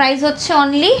আছি এটার প্রাইস হচ্ছে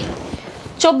অনলি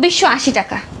 2480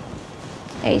 টাকা।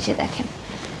 এই যে দেখেন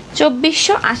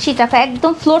 2480 টাকা,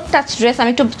 একদম ফ্লোর টাচ ড্রেস। আমি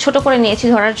একটু ছোট করে নিয়েছি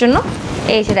ধরার জন্য।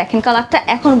 এই যে দেখেন কালারটা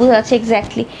এখন বোঝা যাচ্ছে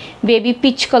এক্স্যাক্টলি বেবি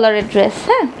পিচ কালারের ড্রেস।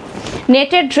 হ্যাঁ,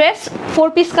 নেটের ড্রেস, 4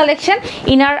 পিস কালেকশন,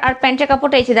 ইনার আর প্যান্টের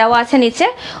কাপড়টা এই যে দেওয়া আছে নিচে।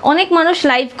 অনেক মানুষ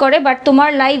লাইভ করে, বাট তোমার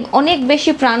লাইভ অনেক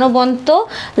বেশি প্রাণবন্ত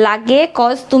লাগে,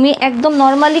 কজ তুমি একদম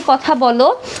নর্মালি কথা বলো,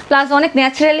 প্লাস অনেক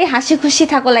ন্যাচারালি হাসি খুশি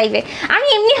থাকো লাইভে। আমি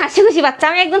এমনি হাসি খুশি বাচ্চা,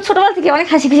 আমি একদম ছোটোবেলা থেকে অনেক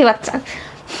হাসি খুশি বাচ্চা।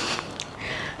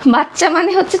 বাচ্চা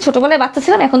মানে হচ্ছে ছোটোবেলায় বাচ্চা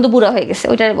ছিলাম, এখন তো বুড়া হয়ে গেছে,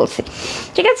 ওইটাই বলছি,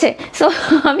 ঠিক আছে? সো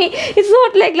আমি ইটস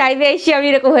নট লাইক লাইভে এসে আমি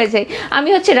এরকম হয়ে যাই। আমি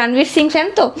হচ্ছে রণবীর সিং ফ্যান,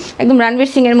 তো একদম রণবীর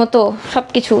সিংয়ের মতো সব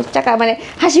কিছু চাকা, মানে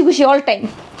হাসি খুশি অল টাইম।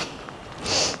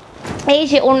 এই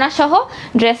যে ওড়না সহ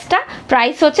ড্রেসটা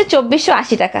প্রাইস হচ্ছে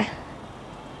 2480 টাকা।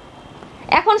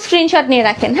 এখন স্ক্রিনশট নিয়ে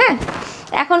রাখেন। হ্যাঁ,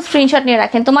 এখন স্ক্রিনশট নিয়ে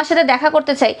রাখেন। তোমার সাথে দেখা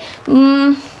করতে চাই।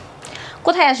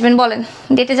 কোথায় আসবেন বলেন?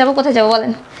 ডেটে যাব, কোথায় যাব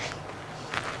বলেন?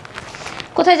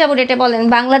 কোথায় যাবো ডেটে বলেন?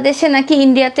 বাংলাদেশে নাকি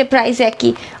ইন্ডিয়াতে প্রাইস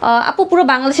একই? আপু পুরো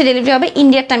বাংলাদেশে ডেলিভারি হবে,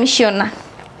 ইন্ডিয়ারটা আমি শিওর না।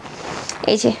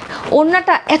 এই যে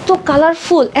ওড়নাটা এত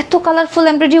কালারফুল, এত কালারফুল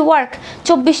এমব্রয়ডারি ওয়ার্ক,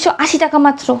 2480 টাকা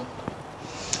মাত্র।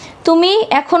 তুমি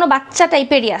এখনো বাচ্চা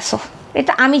টাইপেরই আসো,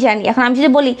 এটা আমি জানি। এখন আমি যদি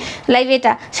বলি লাইভে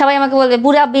এটা, সবাই আমাকে বলবে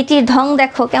বুড়া বেটির ঢং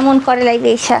দেখো কেমন করে লাইভে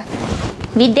এসা,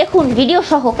 দেখুন ভিডিও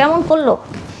সহ কেমন করলো,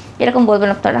 এরকম বলবেন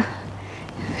আপনারা।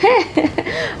 হ্যাঁ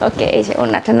ওকে, এই যে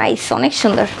ওনাটা নাইস, অনেক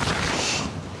সুন্দর।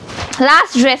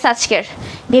 লাস্ট ড্রেস আজকের,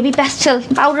 বেবি প্যাস্টেল,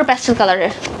 পাউডার প্যাস্টেল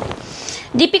কালারের।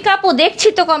 দীপিকা আপু দেখছি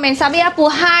তো কমেন্টস। আবি আপু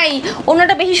হাই,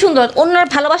 ওনাটা বেশি সুন্দর, ওনার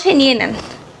ভালোবাসায় নিয়ে নেন।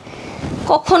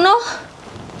 কখনো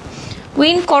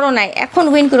উইন করো নাই, এখন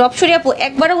উইন করো। অপসরি আপু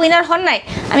একবারও উইনার হন নাই?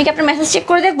 আমি কি আপনার মেসেজ চেক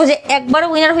করে দেখবো যে একবারও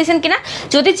উইনার হয়েছেন কিনা?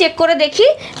 যদি চেক করে দেখি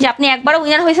যে আপনি একবারও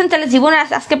উইনার হয়েছেন, তাহলে জীবনে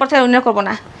আজকের পর থেকে উইনার করবো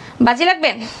না। বাজি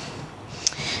লাগবেন?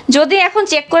 যদি এখন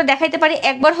চেক করে দেখাইতে পারি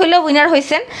একবার হইলেও উইনার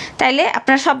হয়েছেন, তাইলে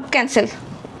আপনার সব ক্যান্সেল।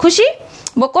 খুশি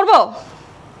করবো?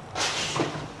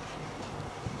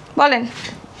 বলেন।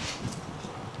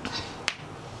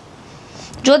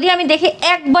 যদি আমি দেখি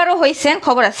একবারও হয়েছেন,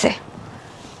 খবর আছে।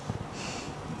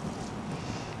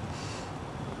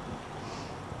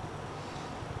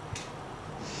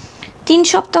 তিন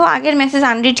সপ্তাহ আগের মেসেজ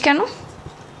আনরিড কেন?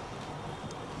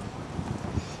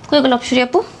 কই গেল অপসরি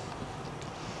আপু?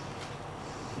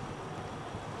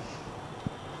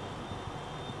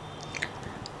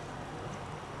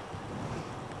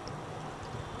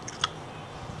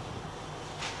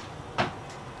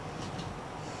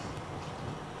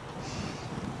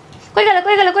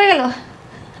 কই গেল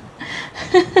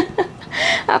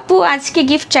আপু আজকে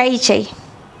গিফট চাই।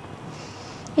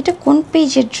 এটা কোন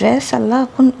পেজের ড্রেস? আল্লাহ,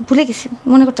 ভুলে গেছি,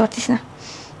 মনে করতে পারতেছি না।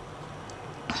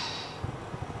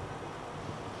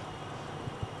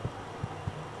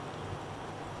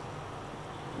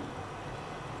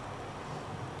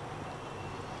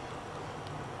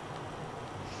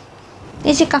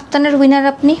 এই যে কাপ্তানের উইনার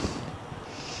আপনি,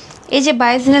 এই যে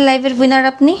বাইজনের লাইভের উইনার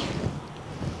আপনি।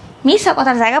 মিশা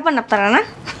কথার জায়গা পান আপনারা না?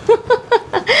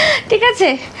 ঠিক আছে,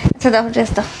 আচ্ছা দাও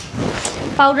ড্রেস দাও,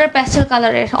 পাউডার প্যাস্টেল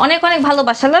কালারের, অনেক অনেক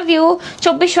ভালোবাসা, লাভ ইউ।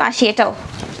 2480 এটাও।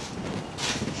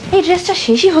 এই ড্রেসটা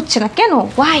শেষই হচ্ছে না কেন?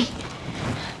 ওয়াই?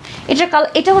 এটার কালার,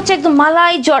 এটা হচ্ছে একদম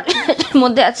মালাই জর্জেটের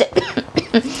মধ্যে আছে।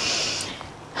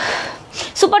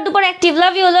 Super duper active,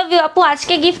 love you আপু।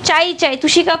 আজকে গিফট চাই।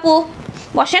 তুষিক আপু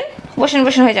বসেন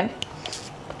হয়ে যান।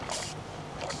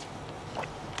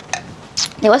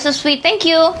 It was so sweet, thank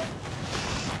you.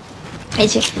 এই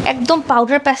যে একদম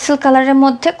পাউডার প্যাস্টেল কালারের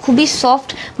মধ্যে খুবই সফট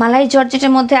মালাই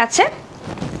জর্জেটের মধ্যে আছে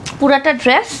পুরাটা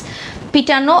ড্রেস।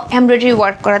 পিটানো এমব্রয়ডারি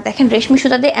ওয়ার্ক করা, দেখেন রেশমি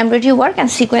সুতা দিয়ে embroidery work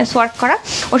and sequence work করা।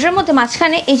 ওটার মধ্যে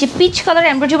মাঝখানে এই যে পিচ কালার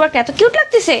এমব্রয়ডারি ওয়ার্ক, এত কিউট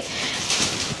লাগতেছে।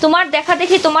 তোমার দেখা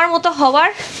দেখি তোমার মতো হওয়ার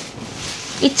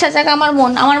ইচ্ছা জায়গা আমার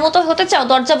মন, আমার মতো হতে চাও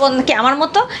দরজা বন্ধ, কি আমার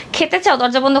মতো খেতে চাও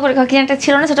দরজা বন্ধ করে খাও, কিনা একটা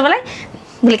ছিল না ছোটোবেলায়,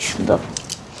 লিখছিল।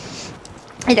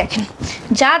 এই দেখেন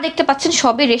যা দেখতে পাচ্ছেন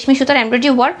সবই রেশমি সুতার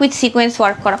embroidery work with sequence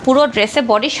work করা। পুরো ড্রেসে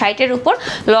বডি 60-এর উপর,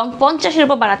 লং 50-এর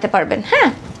উপর বানাতে পারবেন। হ্যাঁ,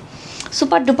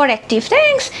 সুপার ডুপার অ্যাক্টিভ,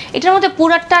 থ্যাঙ্কস। এটার মধ্যে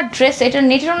পুরাটা ড্রেস, এটা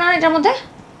নেটেরও না এটার মধ্যে,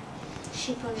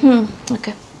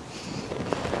 ওকে।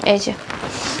 এই যে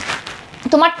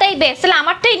তোমারটাই বেস্ট, তাহলে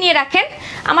আমারটাই নিয়ে রাখেন,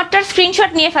 আমারটার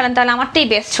স্ক্রিনশট নিয়ে ফেলেন, তাহলে আমারটাই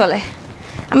বেস্ট চলে।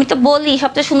 আমি তো বলি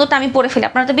সবচেয়ে সুন্দরটা আমি পরে ফেলি,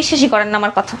 আপনারা তো বিশ্বাসই করেন না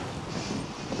আমার কথা,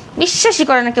 বিশ্বাসই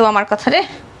করে না কেউ আমার কথা রে।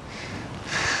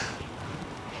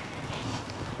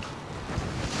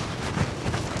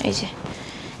 এই যে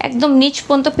একদম নিচ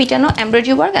পর্যন্ত পিটানো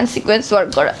embroidery work and sequence work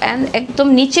করা, অ্যান্ড একদম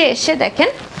নিচে এসে দেখেন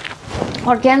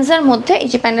অর্গ্যানজার মধ্যে এই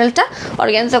যে প্যানেলটা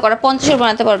অর্গ্যানজা করা, 50-এর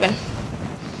বানাতে পারবেন।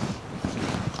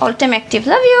 All time active,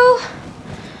 love you,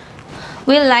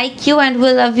 will like you and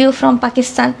will love you from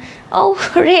Pakistan. O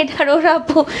red হারোরা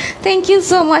আপু, thank you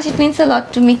so much, it means a lot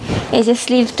to me. এই যে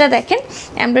স্লিভটা দেখেন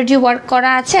এমব্রয়ডারি ওয়ার্ক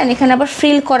করা আছে, আর এখানে আবার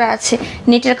ফ্রিল করা আছে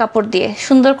নেটের কাপড় দিয়ে,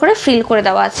 সুন্দর করে ফ্রিল করে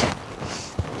দেওয়া আছে।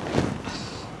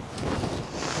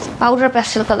 পাউডার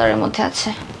প্যাস্টেল কালারের মধ্যে আছে।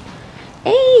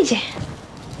 এই যে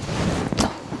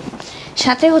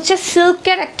সাথে হচ্ছে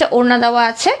সিল্কের একটা ওড়না দেওয়া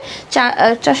আছে,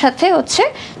 চারটার সাথে হচ্ছে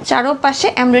চারোপাশে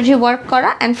এমব্রয়ডারি ওয়ার্ক করা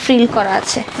অ্যান্ড ফ্রিল করা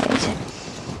আছে। এই যে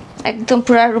একদম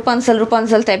পুরো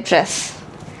রূপাঞ্চল type dress,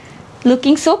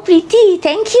 looking so pretty,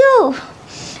 thank you.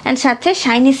 And সাথে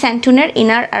শাইনি স্যান্টুনের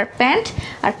ইনার আর প্যান্ট,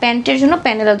 আর প্যান্টের জন্য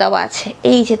প্যানেলও দেওয়া আছে।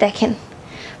 এই যে দেখেন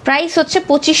প্রাইস হচ্ছে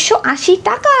 2580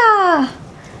 টাকা।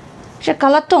 এটা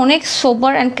কালারটা অনেক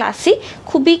সোবার অ্যান্ড ক্লাসি,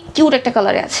 খুবই কিউট একটা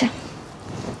কালারে আছে।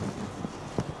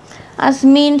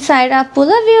 আজমিন সাইরা আপু,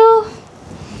 লাভ ইউ।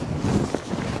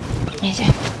 এই যে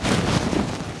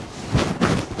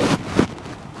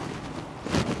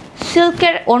সিল্ক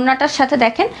পিঙ্কের ওড়নাটার সাথে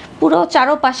দেখেন পুরো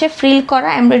চারোপাশে ফ্রিল করা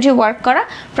এমব্রয়ডারি ওয়ার্ক করা,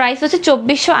 প্রাইস হচ্ছে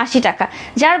 2480 টাকা।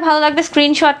 যার ভালো লাগবে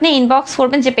স্ক্রিনশট নিয়ে ইনবক্স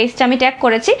করবেন, যে পেজটা আমি ট্যাগ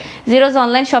করেছি জিরোজ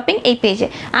অনলাইন শপিং এই পেজে।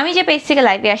 আমি যে পেজ থেকে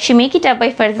লাইভে আসছি make it up by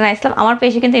Farzana ইসলাম, আমার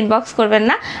পেজে কিন্তু ইনবক্স করবেন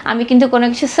না, আমি কিন্তু কোনো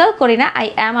কিছু সেল করি না। I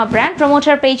am a brand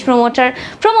promoter, page promoter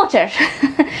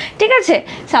ঠিক আছে।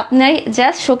 সো আপনার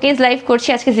জাস্ট শোকেজ লাইভ করছি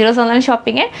আজকে জিরোজ অনলাইন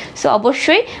শপিংয়ের। সো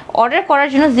অবশ্যই অর্ডার করার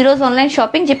জন্য জিরোজ অনলাইন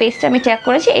শপিং যে পেজটা আমি ট্যাগ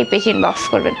করেছি এই পেজে ইনবক্স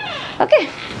করবেন। ওকে,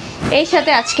 এই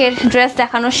সাথে আজকের ড্রেস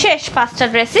দেখানো শেষ। 5টা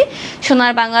ড্রেসই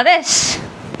সোনার বাংলাদেশ।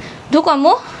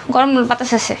 ঢুকামো, গরম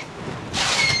বাতাস আছে,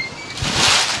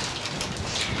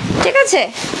 ঠিক আছে।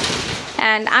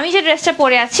 অ্যান্ড আমি যে ড্রেসটা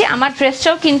পরে আছি আমার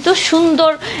ড্রেসটাও কিন্তু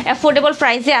সুন্দর অ্যাফোর্ডেবল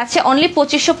প্রাইসে আছে, অনলি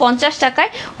 2550 টাকায়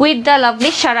with the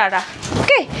lovely sharara.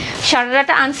 Okay,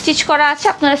 শারারাটা unstitch করা আছে,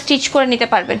 আপনারা স্টিচ করে নিতে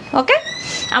পারবেন। ওকে,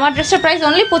 আমার ড্রেসটার প্রাইস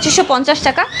অনলি 2550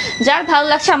 টাকা। যার ভালো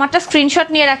লাগছে আমারটা স্ক্রিনশট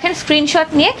নিয়ে রাখেন, স্ক্রিনশট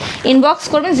নিয়ে ইনবক্স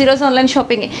করবেন জিরোজ অনলাইন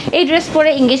শপিংয়ে। এই ড্রেস পরে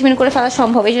এঙ্গেজমেন্ট করে ফেলা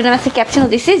সম্ভব, এই জন্য আমি আজকে ক্যাপশনও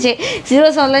দিচ্ছি যে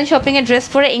জিরোজ অনলাইন শপিংয়ে ড্রেস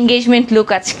পরে এঙ্গেজমেন্ট লুক।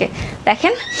 আজকে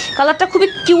দেখেন কালারটা খুবই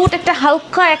কিউট, একটা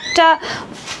হালকা একটা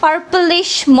পার্পলিশ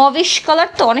মভিশ কালার,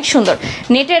 তো অনেক সুন্দর।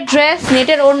 নেটের ড্রেস,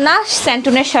 নেটের ওড়না,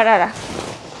 স্যান্টুনের শারারা।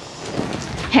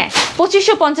 হ্যাঁ,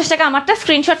 2550 টাকা আমারটা,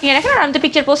 স্ক্রিনশট নিয়ে রাখেন, আর আমি তো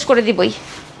পিকচার পোস্ট করে দিবই।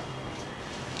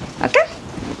 ওকে,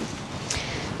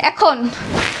 এখন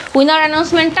উইনার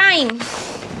অ্যানাউন্সমেন্ট টাইম।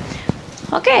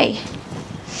 ওকে,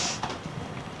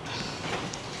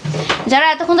 যারা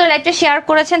এতক্ষণ ধরে লাইভটা শেয়ার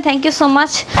করেছেন থ্যাংক ইউ সো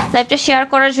মাচ। লাইভটা শেয়ার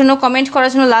করার জন্য, কমেন্ট করার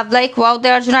জন্য, লাভ লাইক ওয়াও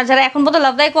দেওয়ার জন্য। আর যারা এখন পর্যন্ত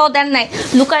লাভ লাইক ওয়াও দেন নাই,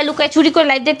 লুকায় লুকায় চুরি করে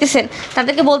লাইভ দেখতেছেন,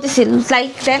 তাদেরকে বলতেছি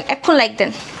লাইক দেন, এখন লাইক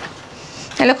দেন,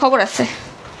 তাহলে খবর আছে।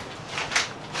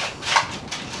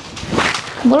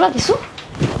 বলবা কিছু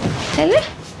তাহলে?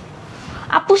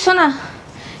 আপু সোনা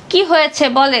কি হয়েছে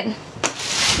বলেন?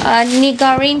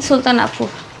 নিগারিন সুলতান আপু,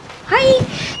 high,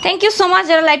 thank you so much.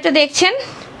 যারা লাইভটা দেখছেন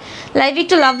লাইভে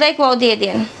একটু লাভ লাইক ওয়াও দিয়ে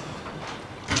দিন,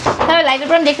 তাহলে লাইভের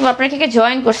পর দেখতে পাবো আপনারা কে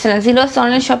জয়েন করছিলেন। জিরোজ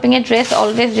অনলাইন শপিংয়ের ড্রেস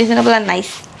অলওয়েজ রিজনেবল আর নাইস,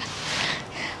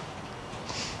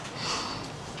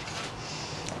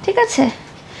 ঠিক আছে।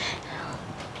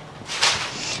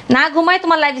 না ঘুমায়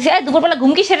তোমার লাইভ দিচ্ছে, দুপুরবেলা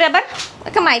ঘুম কিসের আবার?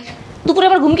 একটা মাইর, দুপুরে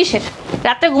আবার ঘুম কিসের?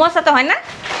 রাত্রে ঘুমাস তো হয় না,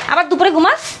 আবার দুপুরে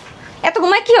ঘুমাস, এত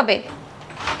ঘুমায় কি হবে?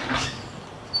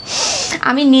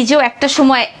 আমি নিজেও একটা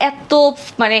সময় এত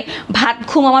মানে ভাত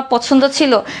ঘুম আমার পছন্দ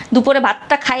ছিল, দুপুরে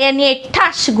ভাতটা খাইয়া নিয়ে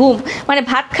ঠাস ঘুম, মানে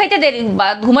ভাত খাইতে দেরি বা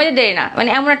ঘুমাইতে দেরি না, মানে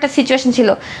এমন একটা সিচুয়েশন ছিল।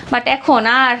 বাট এখন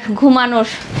আর ঘুমানোর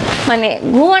মানে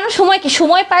ঘুমানোর সময় কি,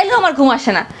 সময় পাইলেও আমার ঘুম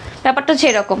আসে না, ব্যাপারটা হচ্ছে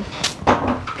এরকম।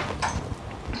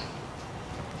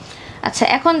 আচ্ছা,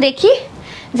 এখন দেখি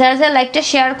যারা যারা লাইভটা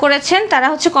শেয়ার করেছেন তারা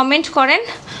হচ্ছে কমেন্ট করেন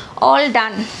অল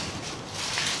ডান,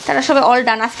 তারা সবাই অল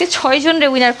ডান। আজকে 6 জন রে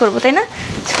উইনার করবো, তাই না?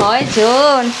 6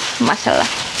 জন, মাশাআল্লাহ।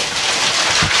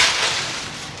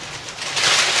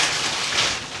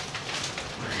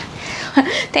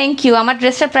 Thank you. আমার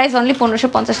ড্রেসটার প্রাইস অনলি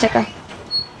 1550 টাকা।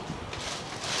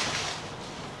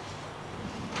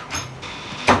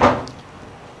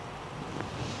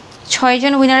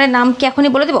 ছয়জন উইনারের নাম কি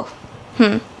এখনই বলে দেবো?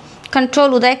 কন্ট্রোল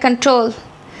উদয়, কন্ট্রোল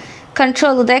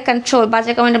কন্ট্রোল উদয়, কন্ট্রোল।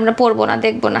 বাজে কমেন্ট আমরা পড়বো না,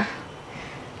 দেখবো না।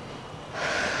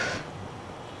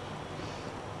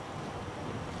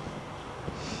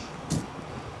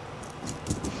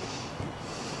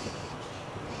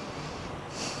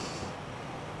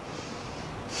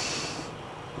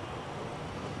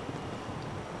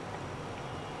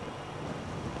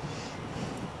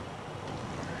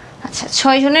 আচ্ছা,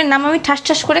 6 জনের নাম আমি ঠাস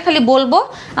ঠাস করে খালি বলবো,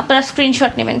 আপনারা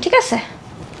স্ক্রিনশট নেবেন, ঠিক আছে?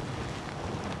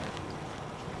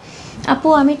 আপু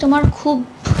আমি তোমার খুব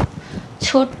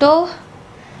ছোট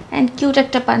অ্যান্ড কিউট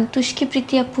একটা পান্তুষ্কি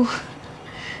প্রীতি আপু,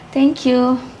 থ্যাংক ইউ।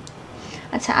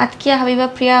 আচ্ছা, আতকিয়া হাবিবা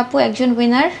প্রিয়া আপু একজন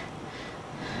উইনার।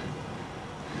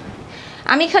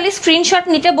 আমি খালি স্ক্রিনশট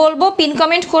নিতে বলবো, পিন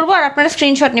কমেন্ট করবো, আর আপনারা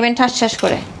স্ক্রিনশট নেবেন ঠাস ঠাস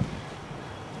করে।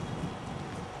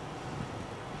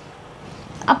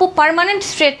 আপু পার্মানেন্ট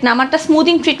স্ট্রেট না, আমারটা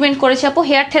স্মুদিং ট্রিটমেন্ট করেছে আপু,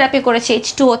 হেয়ার থেরাপি করেছে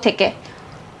H2O থেকে।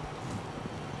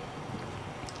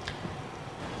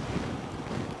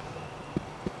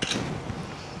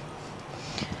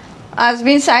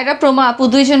 আজমিন সাইরা প্রমা আপু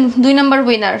 2 নম্বর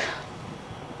উইনার।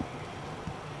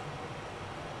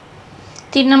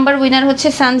 3 নম্বর উইনার হচ্ছে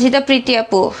সানজিদা প্রীতি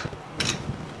আপু।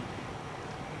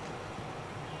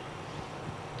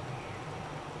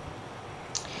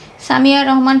 সামিয়া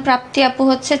রহমান প্রাপ্তি আপু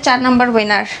হচ্ছে 4 নম্বর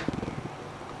উইনার।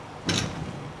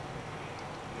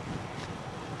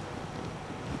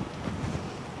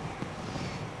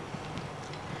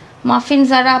 মাফিন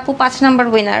জারা আপু 5 নম্বর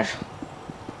উইনার।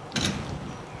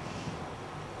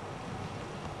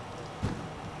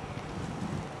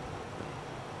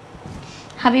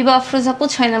 হাবিবা আফরোজ আপু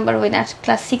 6 নাম্বার উইনার,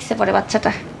 ক্লাস 6-এ পড়ে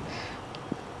বাচ্চাটা।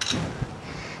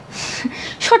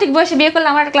 সঠিক বয়সে বিয়ে করলে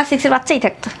আমার ক্লাস 6-এর বাচ্চাই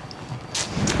থাকতো,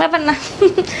 ব্যাপার না।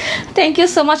 Thank you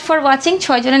so much for watching.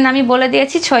 6 জনের নামই বলে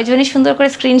দিয়েছি, 6 জনই সুন্দর করে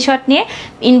স্ক্রিনশট নিয়ে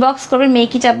ইনবক্স করবেন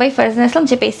make it up by Farzana ইসলাম,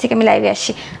 যে পেজ থেকে আমি লাইভে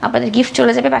আসি। আপনাদের গিফট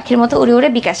চলে যাবে পাখির মতো উড়ে উড়ে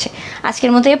বিকাশে।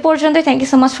 আজকের মতো এ পর্যন্তই। Thank you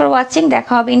so much for watching.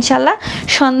 দেখা হবে ইনশাল্লাহ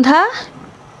সন্ধ্যা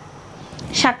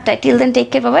 7টায়। Till then take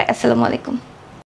care, bye bye, আসসালামু আলাইকুম।